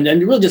detail. And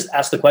you really just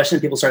ask the question,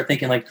 people start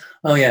thinking like,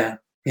 oh yeah,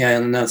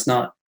 and no, it's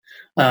not.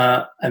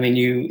 I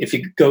mean, if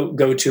you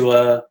go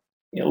to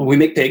we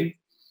make pig,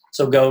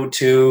 so go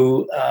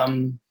to a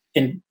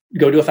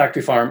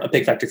factory farm, a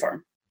pig factory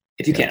farm,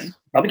 if you can.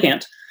 Probably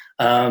can't.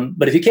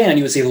 But if you can,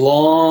 you would see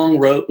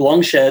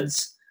long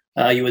sheds.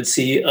 You would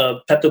see a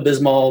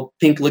Pepto-Bismol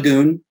pink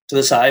lagoon to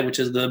the side, which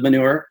is the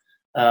manure.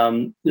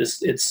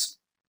 It's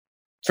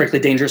frankly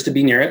dangerous to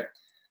be near it.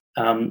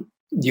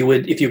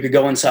 If you could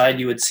go inside,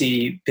 you would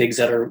see pigs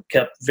that are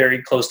kept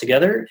very close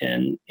together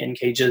in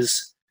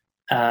cages,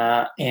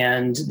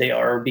 and they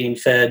are being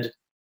fed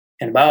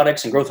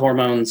antibiotics and growth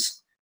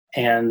hormones,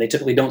 and they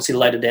typically don't see the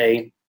light of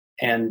day.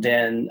 And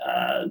then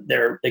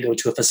they go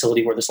to a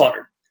facility where they're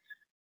slaughtered.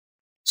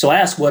 So I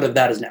ask, what of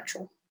that is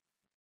natural?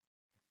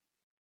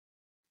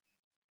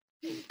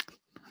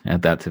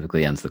 And that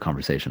typically ends the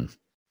conversation.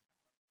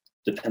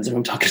 Depends on who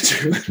I'm talking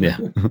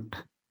to.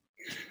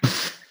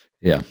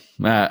 Yeah. Yeah.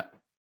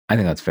 I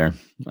think that's fair.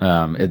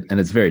 And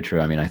it's very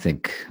true. I mean, I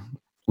think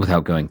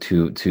without going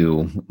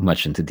too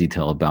much into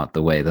detail about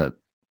the way that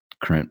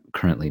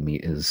currently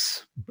meat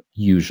is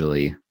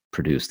usually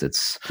produced,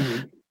 it's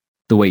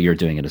the way you're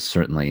doing it is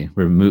certainly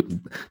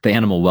the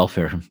animal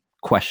welfare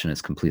question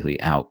is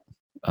completely out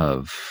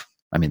of,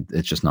 I mean,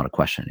 it's just not a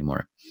question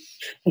anymore.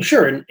 Well,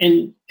 sure.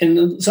 And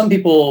some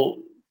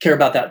people care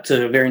about that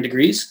to varying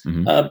degrees.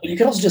 But you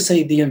could also just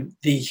say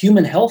the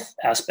human health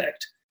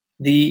aspect.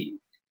 We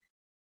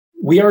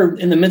are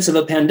in the midst of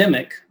a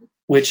pandemic,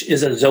 which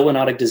is a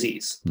zoonotic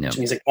disease, which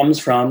means it comes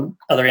from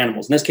other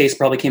animals. In this case,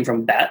 probably came from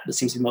a bat. That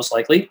seems to be most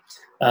likely.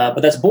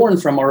 But that's born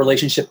from our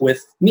relationship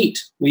with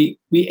meat. We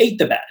ate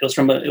the bat.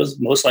 It was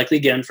most likely,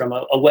 again, from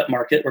a wet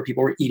market where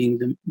people were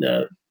eating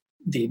the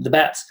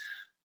bats.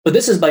 But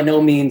this is by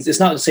no means, it's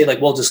not to say like,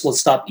 well, let's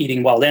stop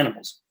eating wild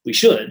animals. We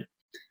should.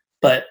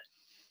 But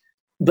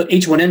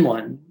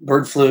H1N1,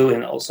 bird flu,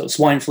 and also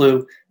swine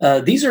flu,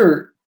 these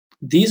are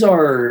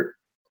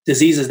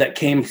diseases that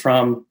came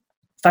from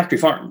factory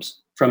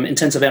farms, from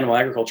intensive animal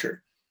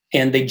agriculture,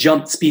 and they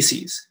jumped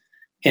species.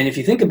 And if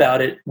you think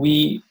about it,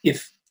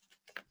 if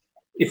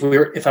I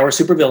were a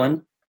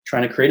supervillain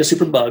trying to create a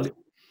super bug,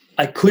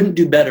 I couldn't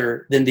do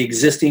better than the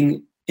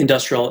existing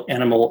industrial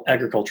animal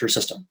agriculture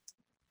system,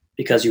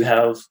 because you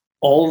have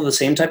all of the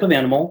same type of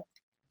animal,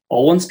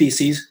 all one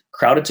species,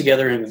 crowded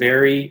together in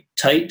very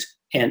tight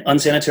and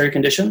unsanitary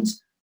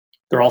conditions.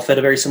 They're all fed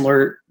a very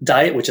similar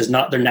diet, which is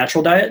not their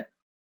natural diet,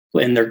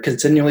 and they're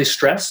continually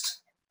stressed.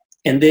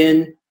 And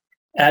then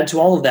add to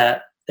all of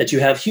that you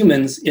have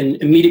humans in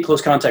immediate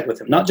close contact with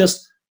them, not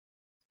just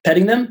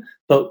petting them,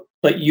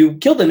 but you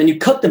kill them and you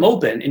cut them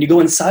open and you go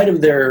inside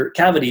of their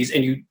cavities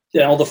and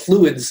all the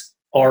fluids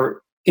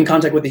are in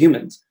contact with the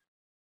humans.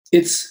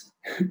 It's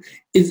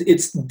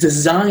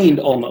designed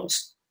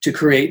almost to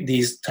create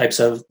these types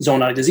of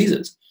zoonotic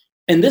diseases.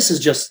 And this is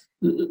just,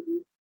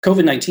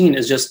 COVID-19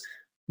 is just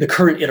the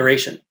current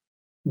iteration.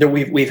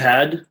 We've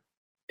had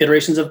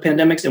iterations of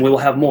pandemics and we will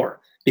have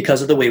more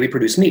because of the way we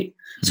produce meat.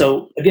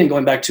 So again,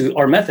 going back to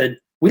our method,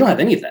 we don't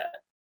have any of that.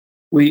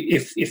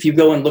 If you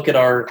go and look at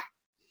our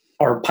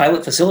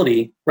pilot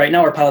facility, right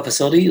now our pilot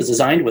facility is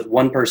designed with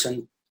one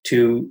person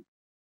to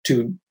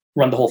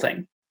run the whole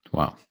thing.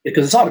 Wow.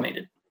 Because it's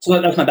automated. So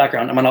that's my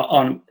background. I'm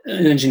an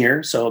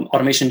engineer, so I'm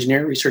automation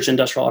engineer, research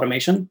industrial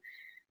automation.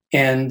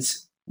 And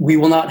we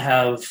will not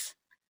have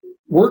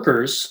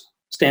workers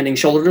standing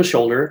shoulder to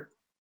shoulder,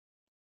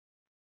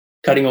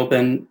 cutting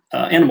open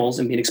animals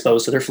and being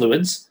exposed to their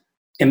fluids,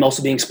 and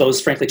also being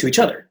exposed, frankly, to each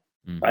other,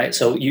 right?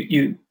 So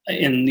you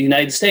in the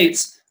United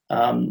States,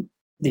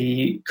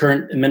 the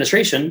current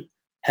administration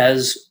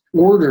has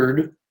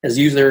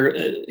used their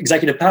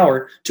executive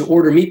power to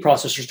order meat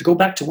processors to go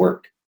back to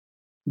work,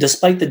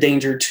 despite the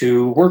danger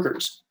to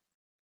workers.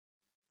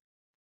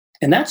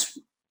 And that's,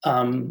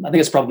 I think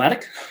it's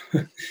problematic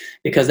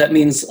because that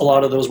means a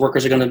lot of those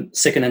workers are going to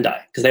sicken and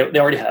die because they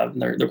already have,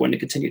 and they're going to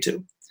continue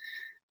to.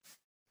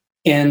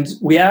 And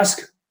we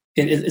ask,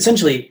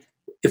 essentially,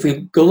 if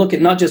we go look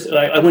at not just,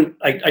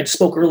 I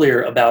spoke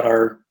earlier about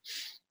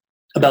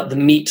the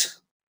meat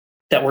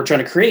that we're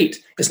trying to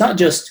create. It's not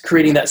just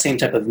creating that same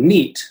type of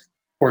meat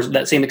or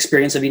that same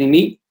experience of eating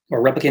meat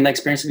or replicating that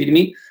experience of eating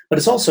meat, but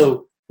it's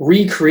also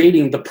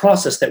recreating the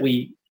process that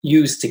we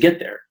use to get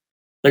there.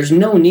 There's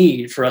no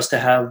need for us to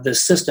have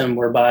this system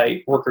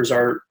whereby workers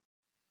are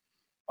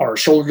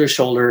shoulder to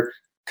shoulder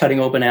cutting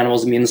open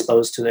animals and being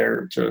exposed to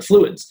their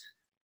fluids.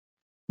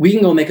 We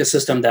can go make a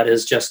system that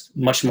is just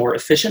much more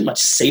efficient, much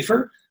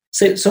safer,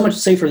 so much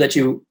safer that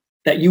you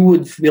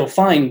would feel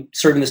fine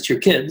serving this to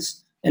your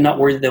kids and not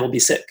worry that they will be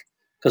sick.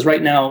 Because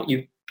right now,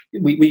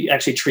 we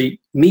actually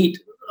treat meat,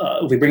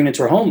 if we bring it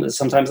into our home, as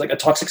sometimes like a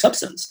toxic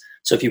substance.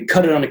 So if you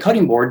cut it on a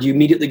cutting board, do you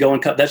immediately go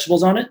and cut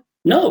vegetables on it?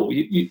 No.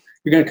 You're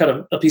going to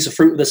cut a piece of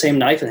fruit with the same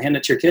knife and hand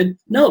it to your kid?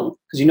 No,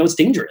 because you know it's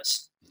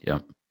dangerous. Yeah.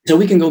 So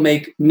we can go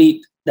make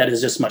meat that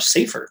is just much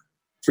safer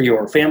for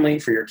your family,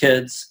 for your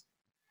kids,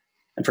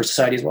 and for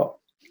society as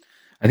well.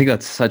 I think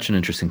that's such an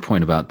interesting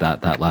point about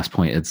that last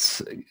point.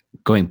 It's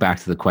going back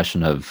to the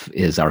question of,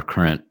 is our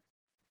current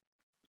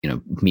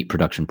meat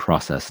production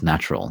process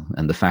natural?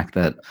 And the fact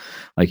that,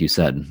 like you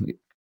said,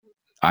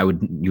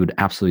 you would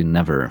absolutely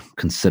never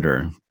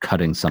consider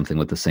cutting something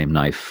with the same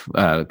knife,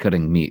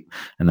 cutting meat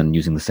and then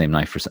using the same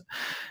knife for.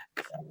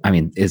 I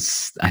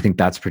think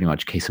that's pretty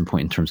much case in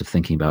point in terms of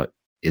thinking about,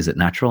 is it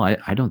natural?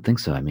 I don't think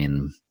so. I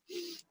mean,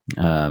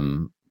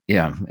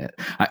 yeah.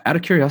 Out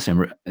of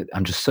curiosity,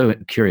 I'm just so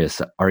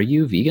curious. Are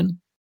you vegan?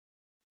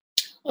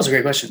 That's a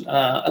great question.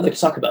 I'd like to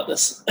talk about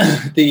this.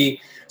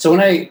 So when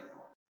I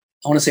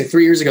want to say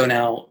 3 years ago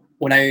now,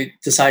 when I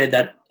decided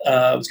that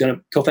I was going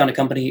to co-found a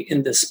company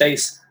in this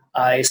space,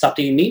 I stopped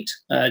eating meat.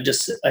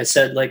 I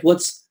said, like,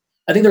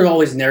 I think there are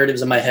always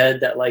narratives in my head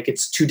that like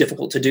it's too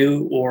difficult to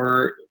do,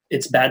 or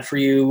it's bad for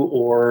you,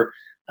 or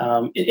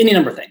any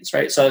number of things,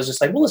 right? So I was just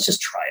like, well, let's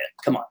just try it.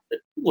 Come on,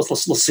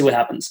 let's see what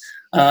happens.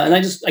 And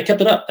I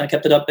kept it up.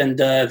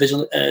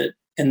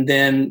 And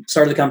then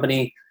started the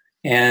company,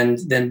 and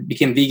then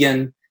became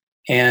vegan,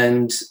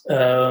 and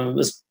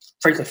was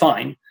frankly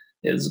fine.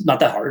 It was not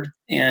that hard,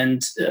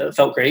 and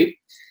felt great.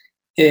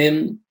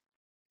 And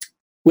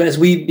we'll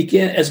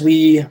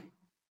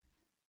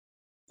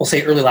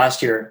say early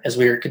last year, as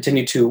we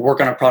continued to work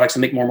on our products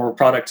and make more and more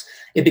products,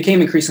 it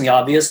became increasingly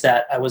obvious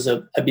that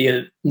I'd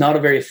be not a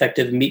very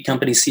effective meat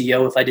company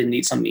CEO if I didn't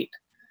eat some meat.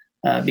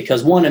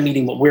 Because one, I'm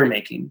eating what we're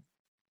making,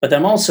 but then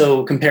I'm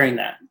also comparing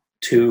that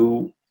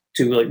to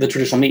like the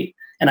traditional meat,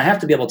 and I have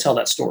to be able to tell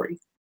that story.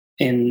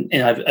 And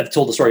I've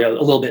told the story a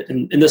little bit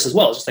in this as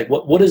well. It's just like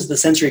what is the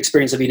sensory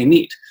experience of eating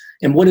meat,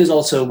 and what is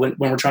also when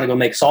we're trying to go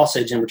make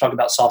sausage, and we're talking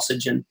about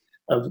sausage and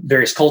of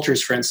various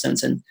cultures, for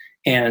instance, and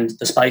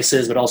the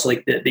spices, but also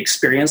like the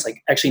experience,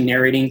 like actually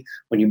narrating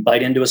when you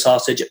bite into a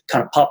sausage, it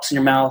kind of pops in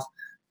your mouth.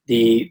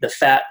 The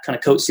fat kind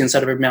of coats the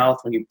inside of your mouth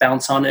when you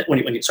bounce on it. When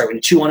you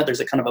chew on it, there's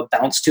a kind of a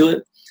bounce to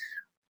it.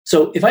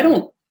 So if I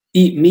don't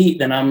eat meat,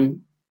 then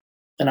I'm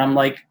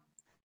like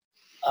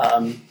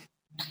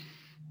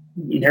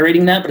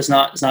narrating that, but it's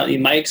not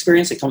in my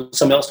experience. Like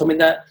somebody else told me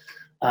that,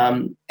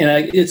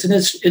 it's an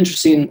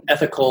interesting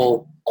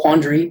ethical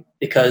quandary,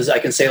 because I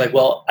can say like,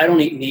 well, I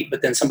don't eat meat,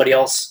 but then somebody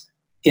else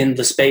in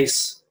the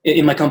space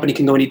in my company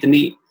can go and eat the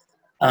meat.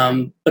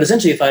 But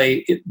essentially, if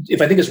I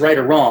think it's right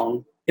or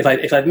wrong,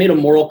 if I've made a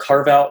moral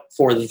carve out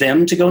for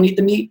them to go and eat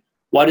the meat,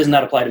 why doesn't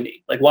that apply to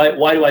me? Like,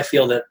 why do I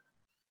feel that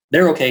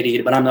they're okay to eat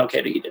it, but I'm not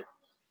okay to eat it?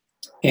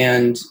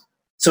 And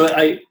So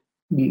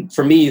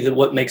for me,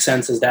 what makes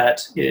sense is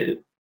that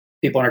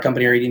people in our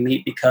company are eating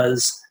meat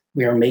because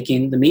we are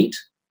making the meat,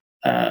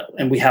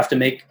 and we have to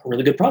make a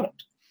really good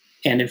product.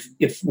 And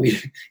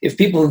if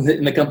people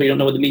in the company don't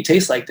know what the meat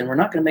tastes like, then we're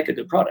not going to make a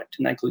good product,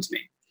 and that includes me.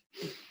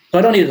 So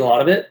I don't eat a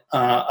lot of it.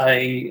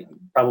 I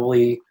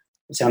probably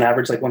say on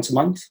average like once a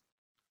month.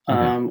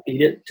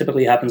 Eat it.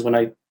 Typically happens when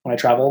I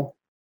travel.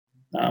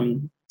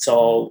 So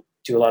I'll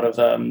do a lot of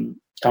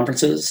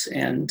conferences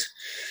and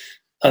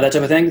that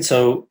type of thing.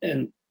 So,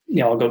 and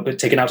I'll go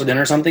take it out to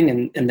dinner or something,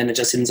 and then it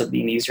just ends up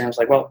being easier. And I was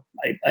like, well,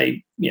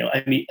 I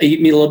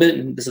eat meat a little bit,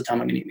 and this is the time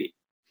I'm going to eat meat.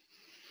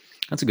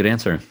 That's a good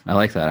answer. I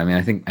like that. I mean,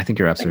 I think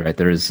you're absolutely right.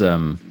 There is,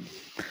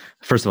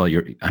 first of all,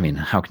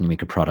 how can you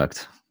make a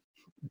product?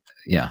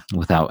 Yeah,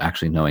 without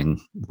actually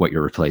knowing what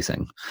you're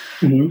replacing.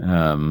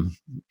 And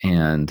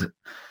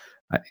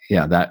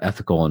that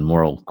ethical and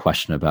moral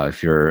question about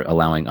if you're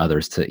allowing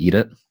others to eat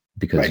it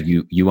because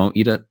you won't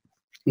eat it.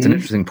 It's an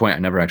interesting point. I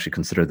never actually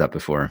considered that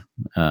before.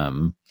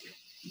 And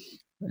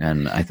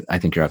I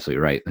think you're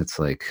absolutely right. It's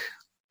like,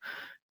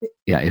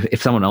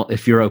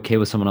 if you're okay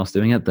with someone else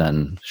doing it,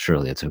 then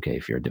surely it's okay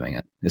if you're doing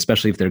it,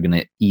 especially if they're going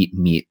to eat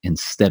meat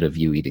instead of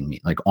you eating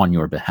meat, like on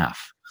your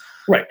behalf.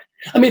 Right.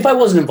 I mean, if I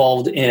wasn't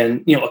involved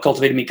in, a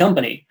cultivated meat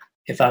company,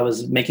 if I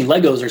was making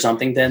Legos or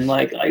something, then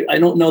like, I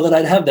don't know that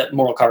I'd have that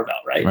moral carve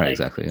out. Right. Right.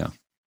 Exactly. Yeah.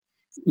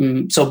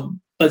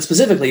 But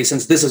specifically,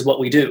 since this is what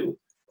we do,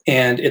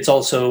 and it's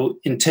also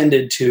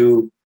intended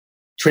to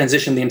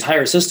transition the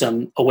entire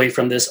system away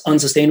from this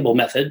unsustainable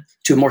method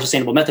to a more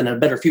sustainable method and a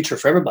better future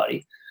for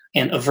everybody,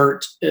 and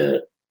avert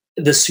the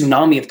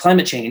tsunami of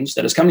climate change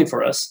that is coming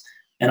for us.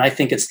 And I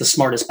think it's the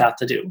smartest path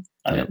to do.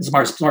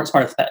 Smartest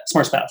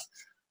path.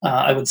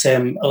 I would say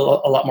I'm a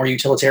lot more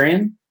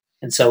utilitarian.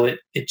 And so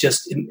it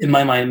just, in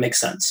my mind,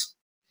 makes sense.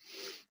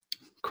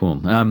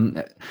 Cool.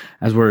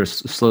 As we're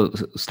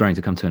starting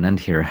to come to an end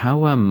here,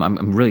 how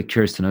I'm really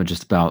curious to know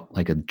just about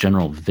like a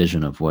general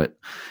vision of what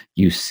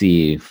you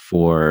see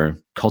for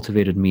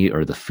cultivated meat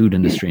or the food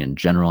industry in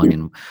general. I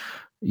mean,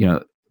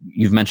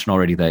 you've mentioned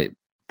already that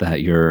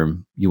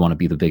you want to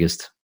be the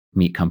biggest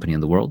meat company in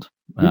the world.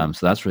 So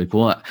that's really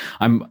cool.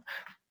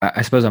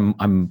 I suppose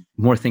I'm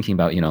more thinking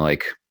about,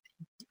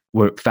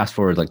 we're fast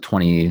forward like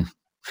 20,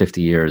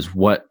 50 years.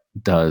 What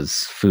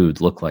does food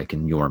look like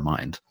in your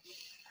mind?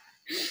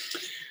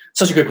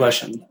 Such a good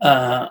question.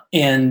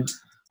 And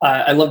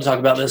I love to talk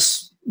about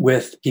this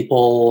with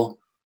people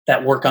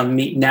that work on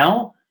meat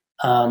now,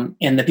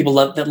 and the people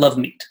that love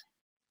meat.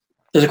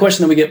 There's a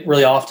question that we get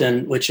really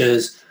often, which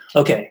is,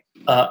 okay,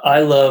 I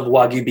love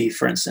Wagyu beef,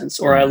 for instance,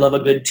 or I love a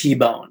good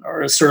T-bone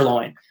or a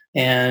sirloin.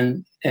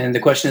 And the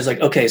question is like,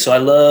 okay, so I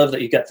love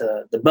that you got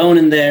the bone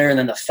in there and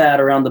then the fat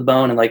around the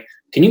bone. And like,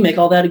 can you make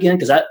all that again?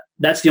 Because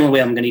that's the only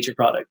way I'm going to eat your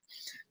product.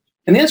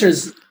 And the answer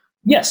is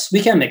yes,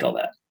 we can make all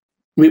that.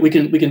 We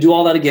can do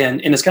all that again.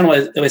 And it's kind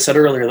of like I said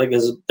earlier, like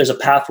there's a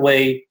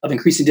pathway of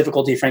increasing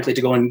difficulty, frankly,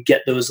 to go and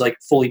get those like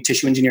fully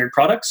tissue engineered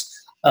products,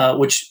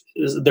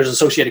 there's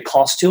associated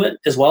cost to it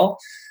as well.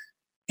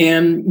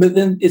 But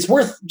then it's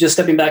worth just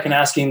stepping back and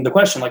asking the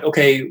question, like,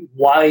 okay,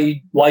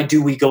 why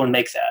do we go and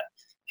make that?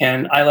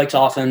 And I like to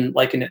often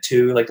liken it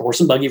to like the horse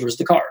and buggy versus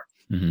the car.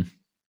 Mm-hmm.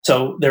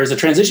 So there's a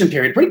transition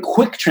period, pretty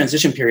quick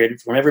transition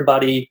period from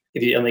everybody,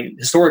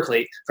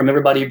 historically, from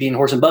everybody being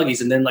horse and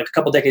buggies. And then like a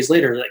couple decades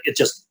later, like it's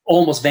just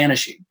almost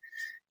vanishing.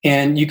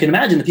 And you can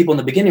imagine the people in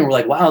the beginning were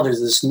like, wow, there's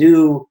this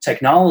new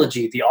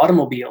technology, the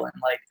automobile. And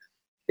like,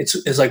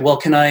 it's like, well,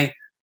 can I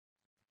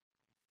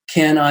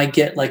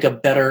get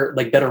like better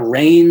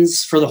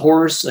reins for the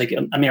horse? Like,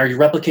 I mean, are you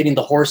replicating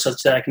the horse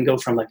such that I can go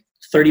from like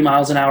 30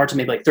 miles an hour to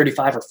maybe like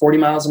 35 or 40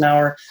 miles an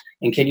hour?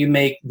 And can you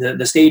make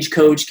the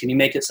stagecoach? Can you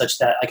make it such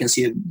that I can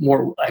see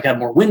more? I have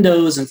more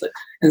windows, and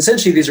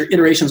essentially these are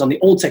iterations on the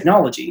old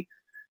technology.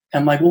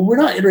 And I'm like, well, we're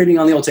not iterating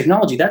on the old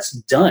technology. That's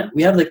done.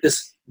 We have like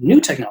this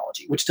new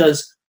technology which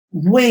does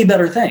way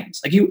better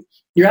things. Like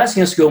you're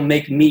asking us to go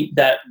make meat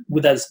that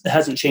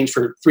hasn't changed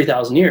for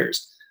 3,000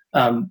 years,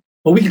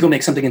 but we could go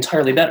make something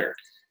entirely better.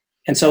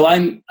 And so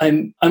I'm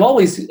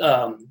always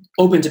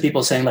open to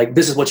people saying like,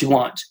 this is what you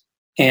want,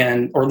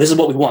 or this is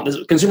what we want.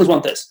 Consumers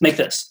want this. Make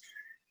this.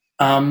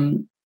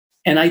 And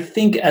I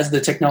think as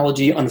the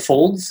technology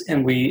unfolds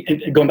and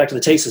going back to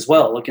the taste as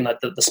well, looking at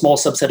the small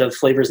subset of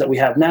flavors that we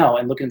have now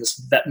and looking at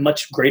that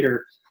much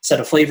greater set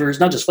of flavors,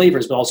 not just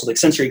flavors, but also like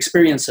sensory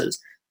experiences,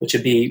 which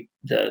would be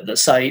the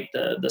sight,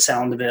 the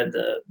sound of it,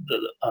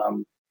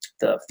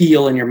 the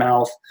feel in your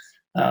mouth.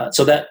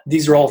 So that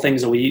these are all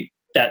things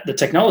that the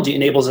technology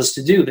enables us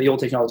to do, the old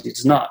technology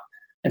does not.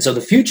 And so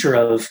the future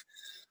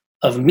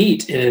of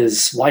meat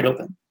is wide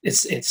open.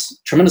 It's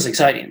tremendously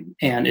exciting,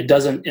 and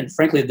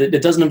frankly,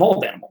 it doesn't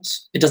involve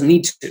animals. It doesn't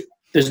need to.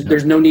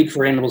 There's no need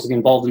for animals to be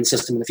involved in the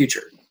system in the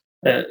future.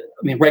 I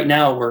mean, right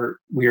now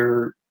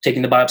we're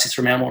taking the biopsies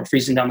from animals, we're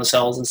freezing down the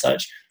cells and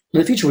such. In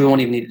the future, we won't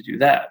even need to do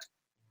that.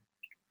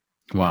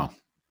 Wow,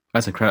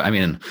 that's incredible. I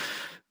mean,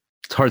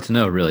 it's hard to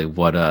know really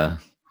what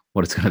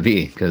it's going to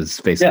be,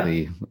 because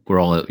basically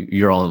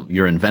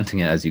you're inventing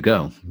it as you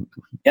go.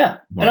 Yeah,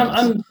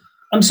 and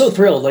I'm so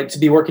thrilled, like, to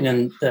be working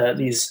in the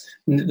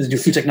new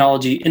food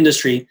technology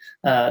industry,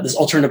 this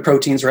alternative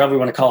proteins, or whatever you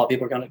want to call it.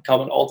 People are going to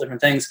call it all different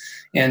things.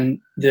 And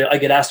I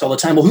get asked all the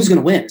time, well, who's going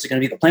to win? Is it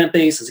going to be the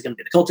plant-based? Is it going to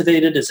be the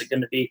cultivated? Is it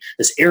going to be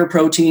this air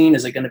protein?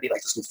 Is it going to be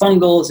like this new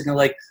fungal? Is it going to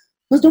like,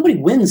 well, nobody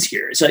wins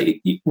here. So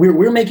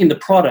we're making the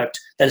product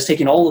that is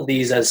taking all of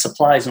these as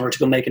supplies in order to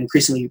go make an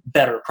increasingly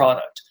better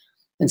product.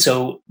 And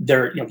so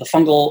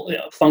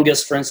the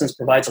fungus, for instance,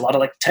 provides a lot of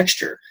like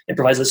texture. It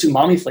provides this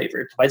umami flavor.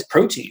 It provides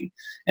protein.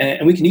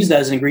 And we can use that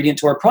as an ingredient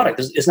to our product.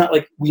 It's not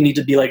like we need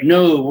to be like,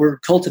 no, we're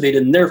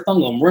cultivated and they're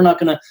fungal. And we're not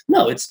going to,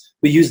 no,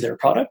 we use their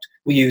product.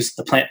 We use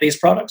the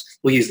plant-based products.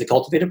 We use the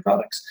cultivated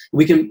products.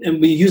 We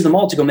use them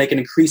all to go make an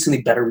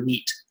increasingly better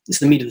meat. It's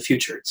the meat of the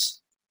future.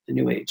 It's the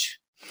new age.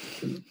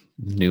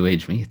 New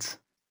age meats.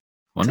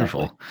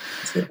 Wonderful.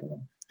 Exactly.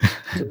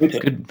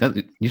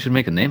 Good. You should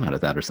make a name out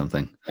of that or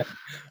something.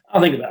 I'll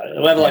think about it.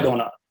 I have a lot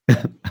going on.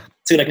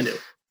 See what I can do.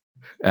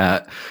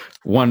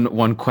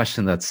 One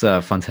question that's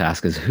fun to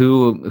ask is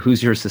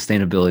who's your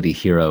sustainability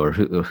hero, or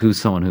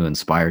who's someone who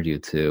inspired you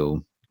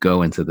to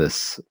go into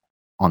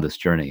on this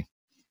journey?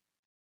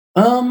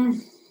 I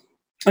mean,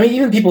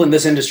 even people in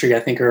this industry, I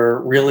think,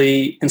 are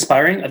really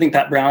inspiring. I think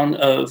Pat Brown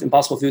of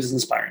Impossible Foods is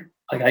inspiring.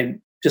 Like,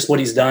 just what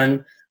he's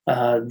done,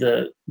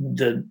 the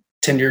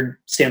tenured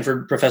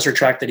Stanford professor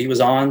track that he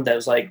was on, that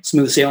was like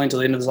smooth sailing till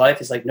the end of his life.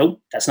 He's like,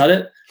 nope, that's not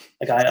it.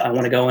 Like, I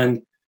want to go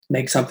and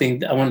make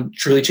something. I want to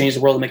truly change the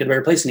world and make it a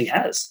better place. And he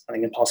has. I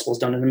think Impossible has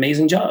done an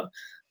amazing job.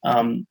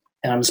 And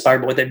I'm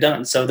inspired by what they've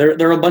done. So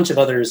there are a bunch of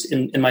others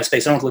in my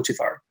space. I don't have to look too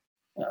far.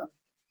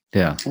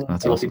 Yeah,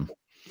 that's awesome.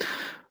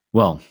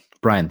 Well,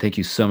 Brian, thank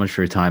you so much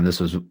for your time.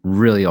 This was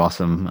really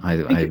awesome. I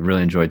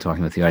really enjoyed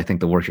talking with you. I think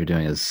the work you're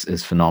doing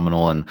is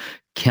phenomenal, and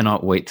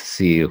cannot wait to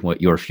see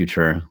what your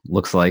future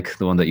looks like,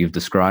 the one that you've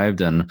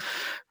described, and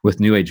with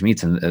New Age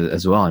Meats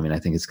as well. I mean, I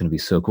think it's going to be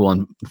so cool.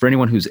 And for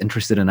anyone who's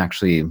interested in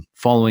actually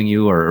following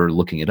you or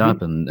looking it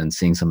up and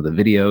seeing some of the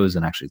videos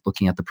and actually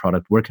looking at the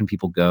product, where can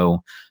people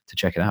go to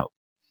check it out?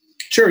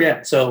 Sure,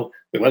 yeah. So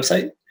the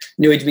website,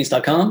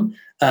 newagemeats.com.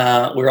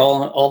 We're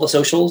all on all the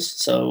socials,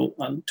 so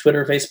on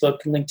Twitter,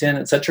 Facebook, LinkedIn,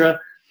 etc.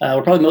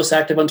 We're probably most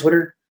active on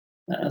Twitter,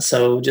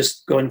 so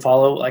just go and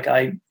follow. Like,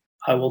 I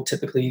will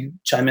typically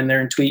chime in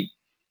there and tweet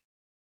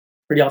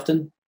pretty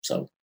often.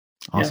 So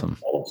awesome,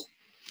 yeah.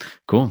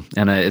 Cool.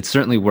 And it's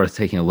certainly worth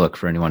taking a look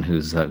for anyone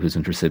who's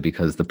interested,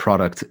 because the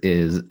product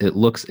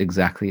looks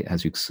exactly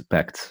as you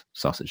expect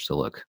sausage to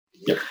look.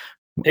 Yep,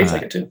 tastes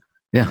like it too.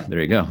 Yeah, there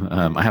you go.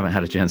 I haven't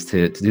had a chance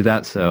to do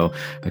that, so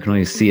I can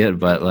only see it,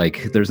 but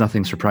like, there's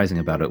nothing surprising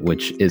about it,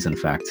 which is, in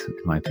fact, in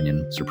my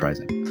opinion,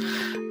 surprising.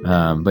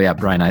 But yeah,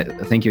 Brian, I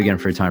thank you again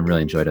for your time.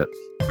 Really enjoyed it.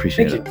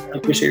 Appreciate it. I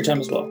appreciate your time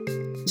as well.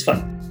 It's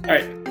fun. All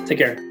right, take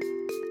care.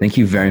 Thank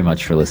you very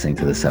much for listening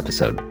to this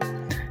episode.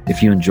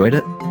 If you enjoyed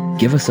it,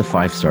 give us a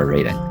 5-star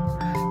rating.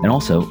 And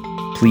also,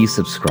 please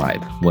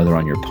subscribe, whether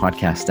on your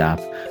podcast app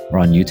or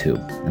on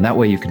YouTube. And that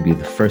way you can be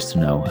the first to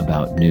know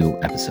about new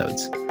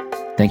episodes.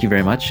 Thank you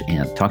very much,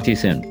 and talk to you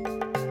soon.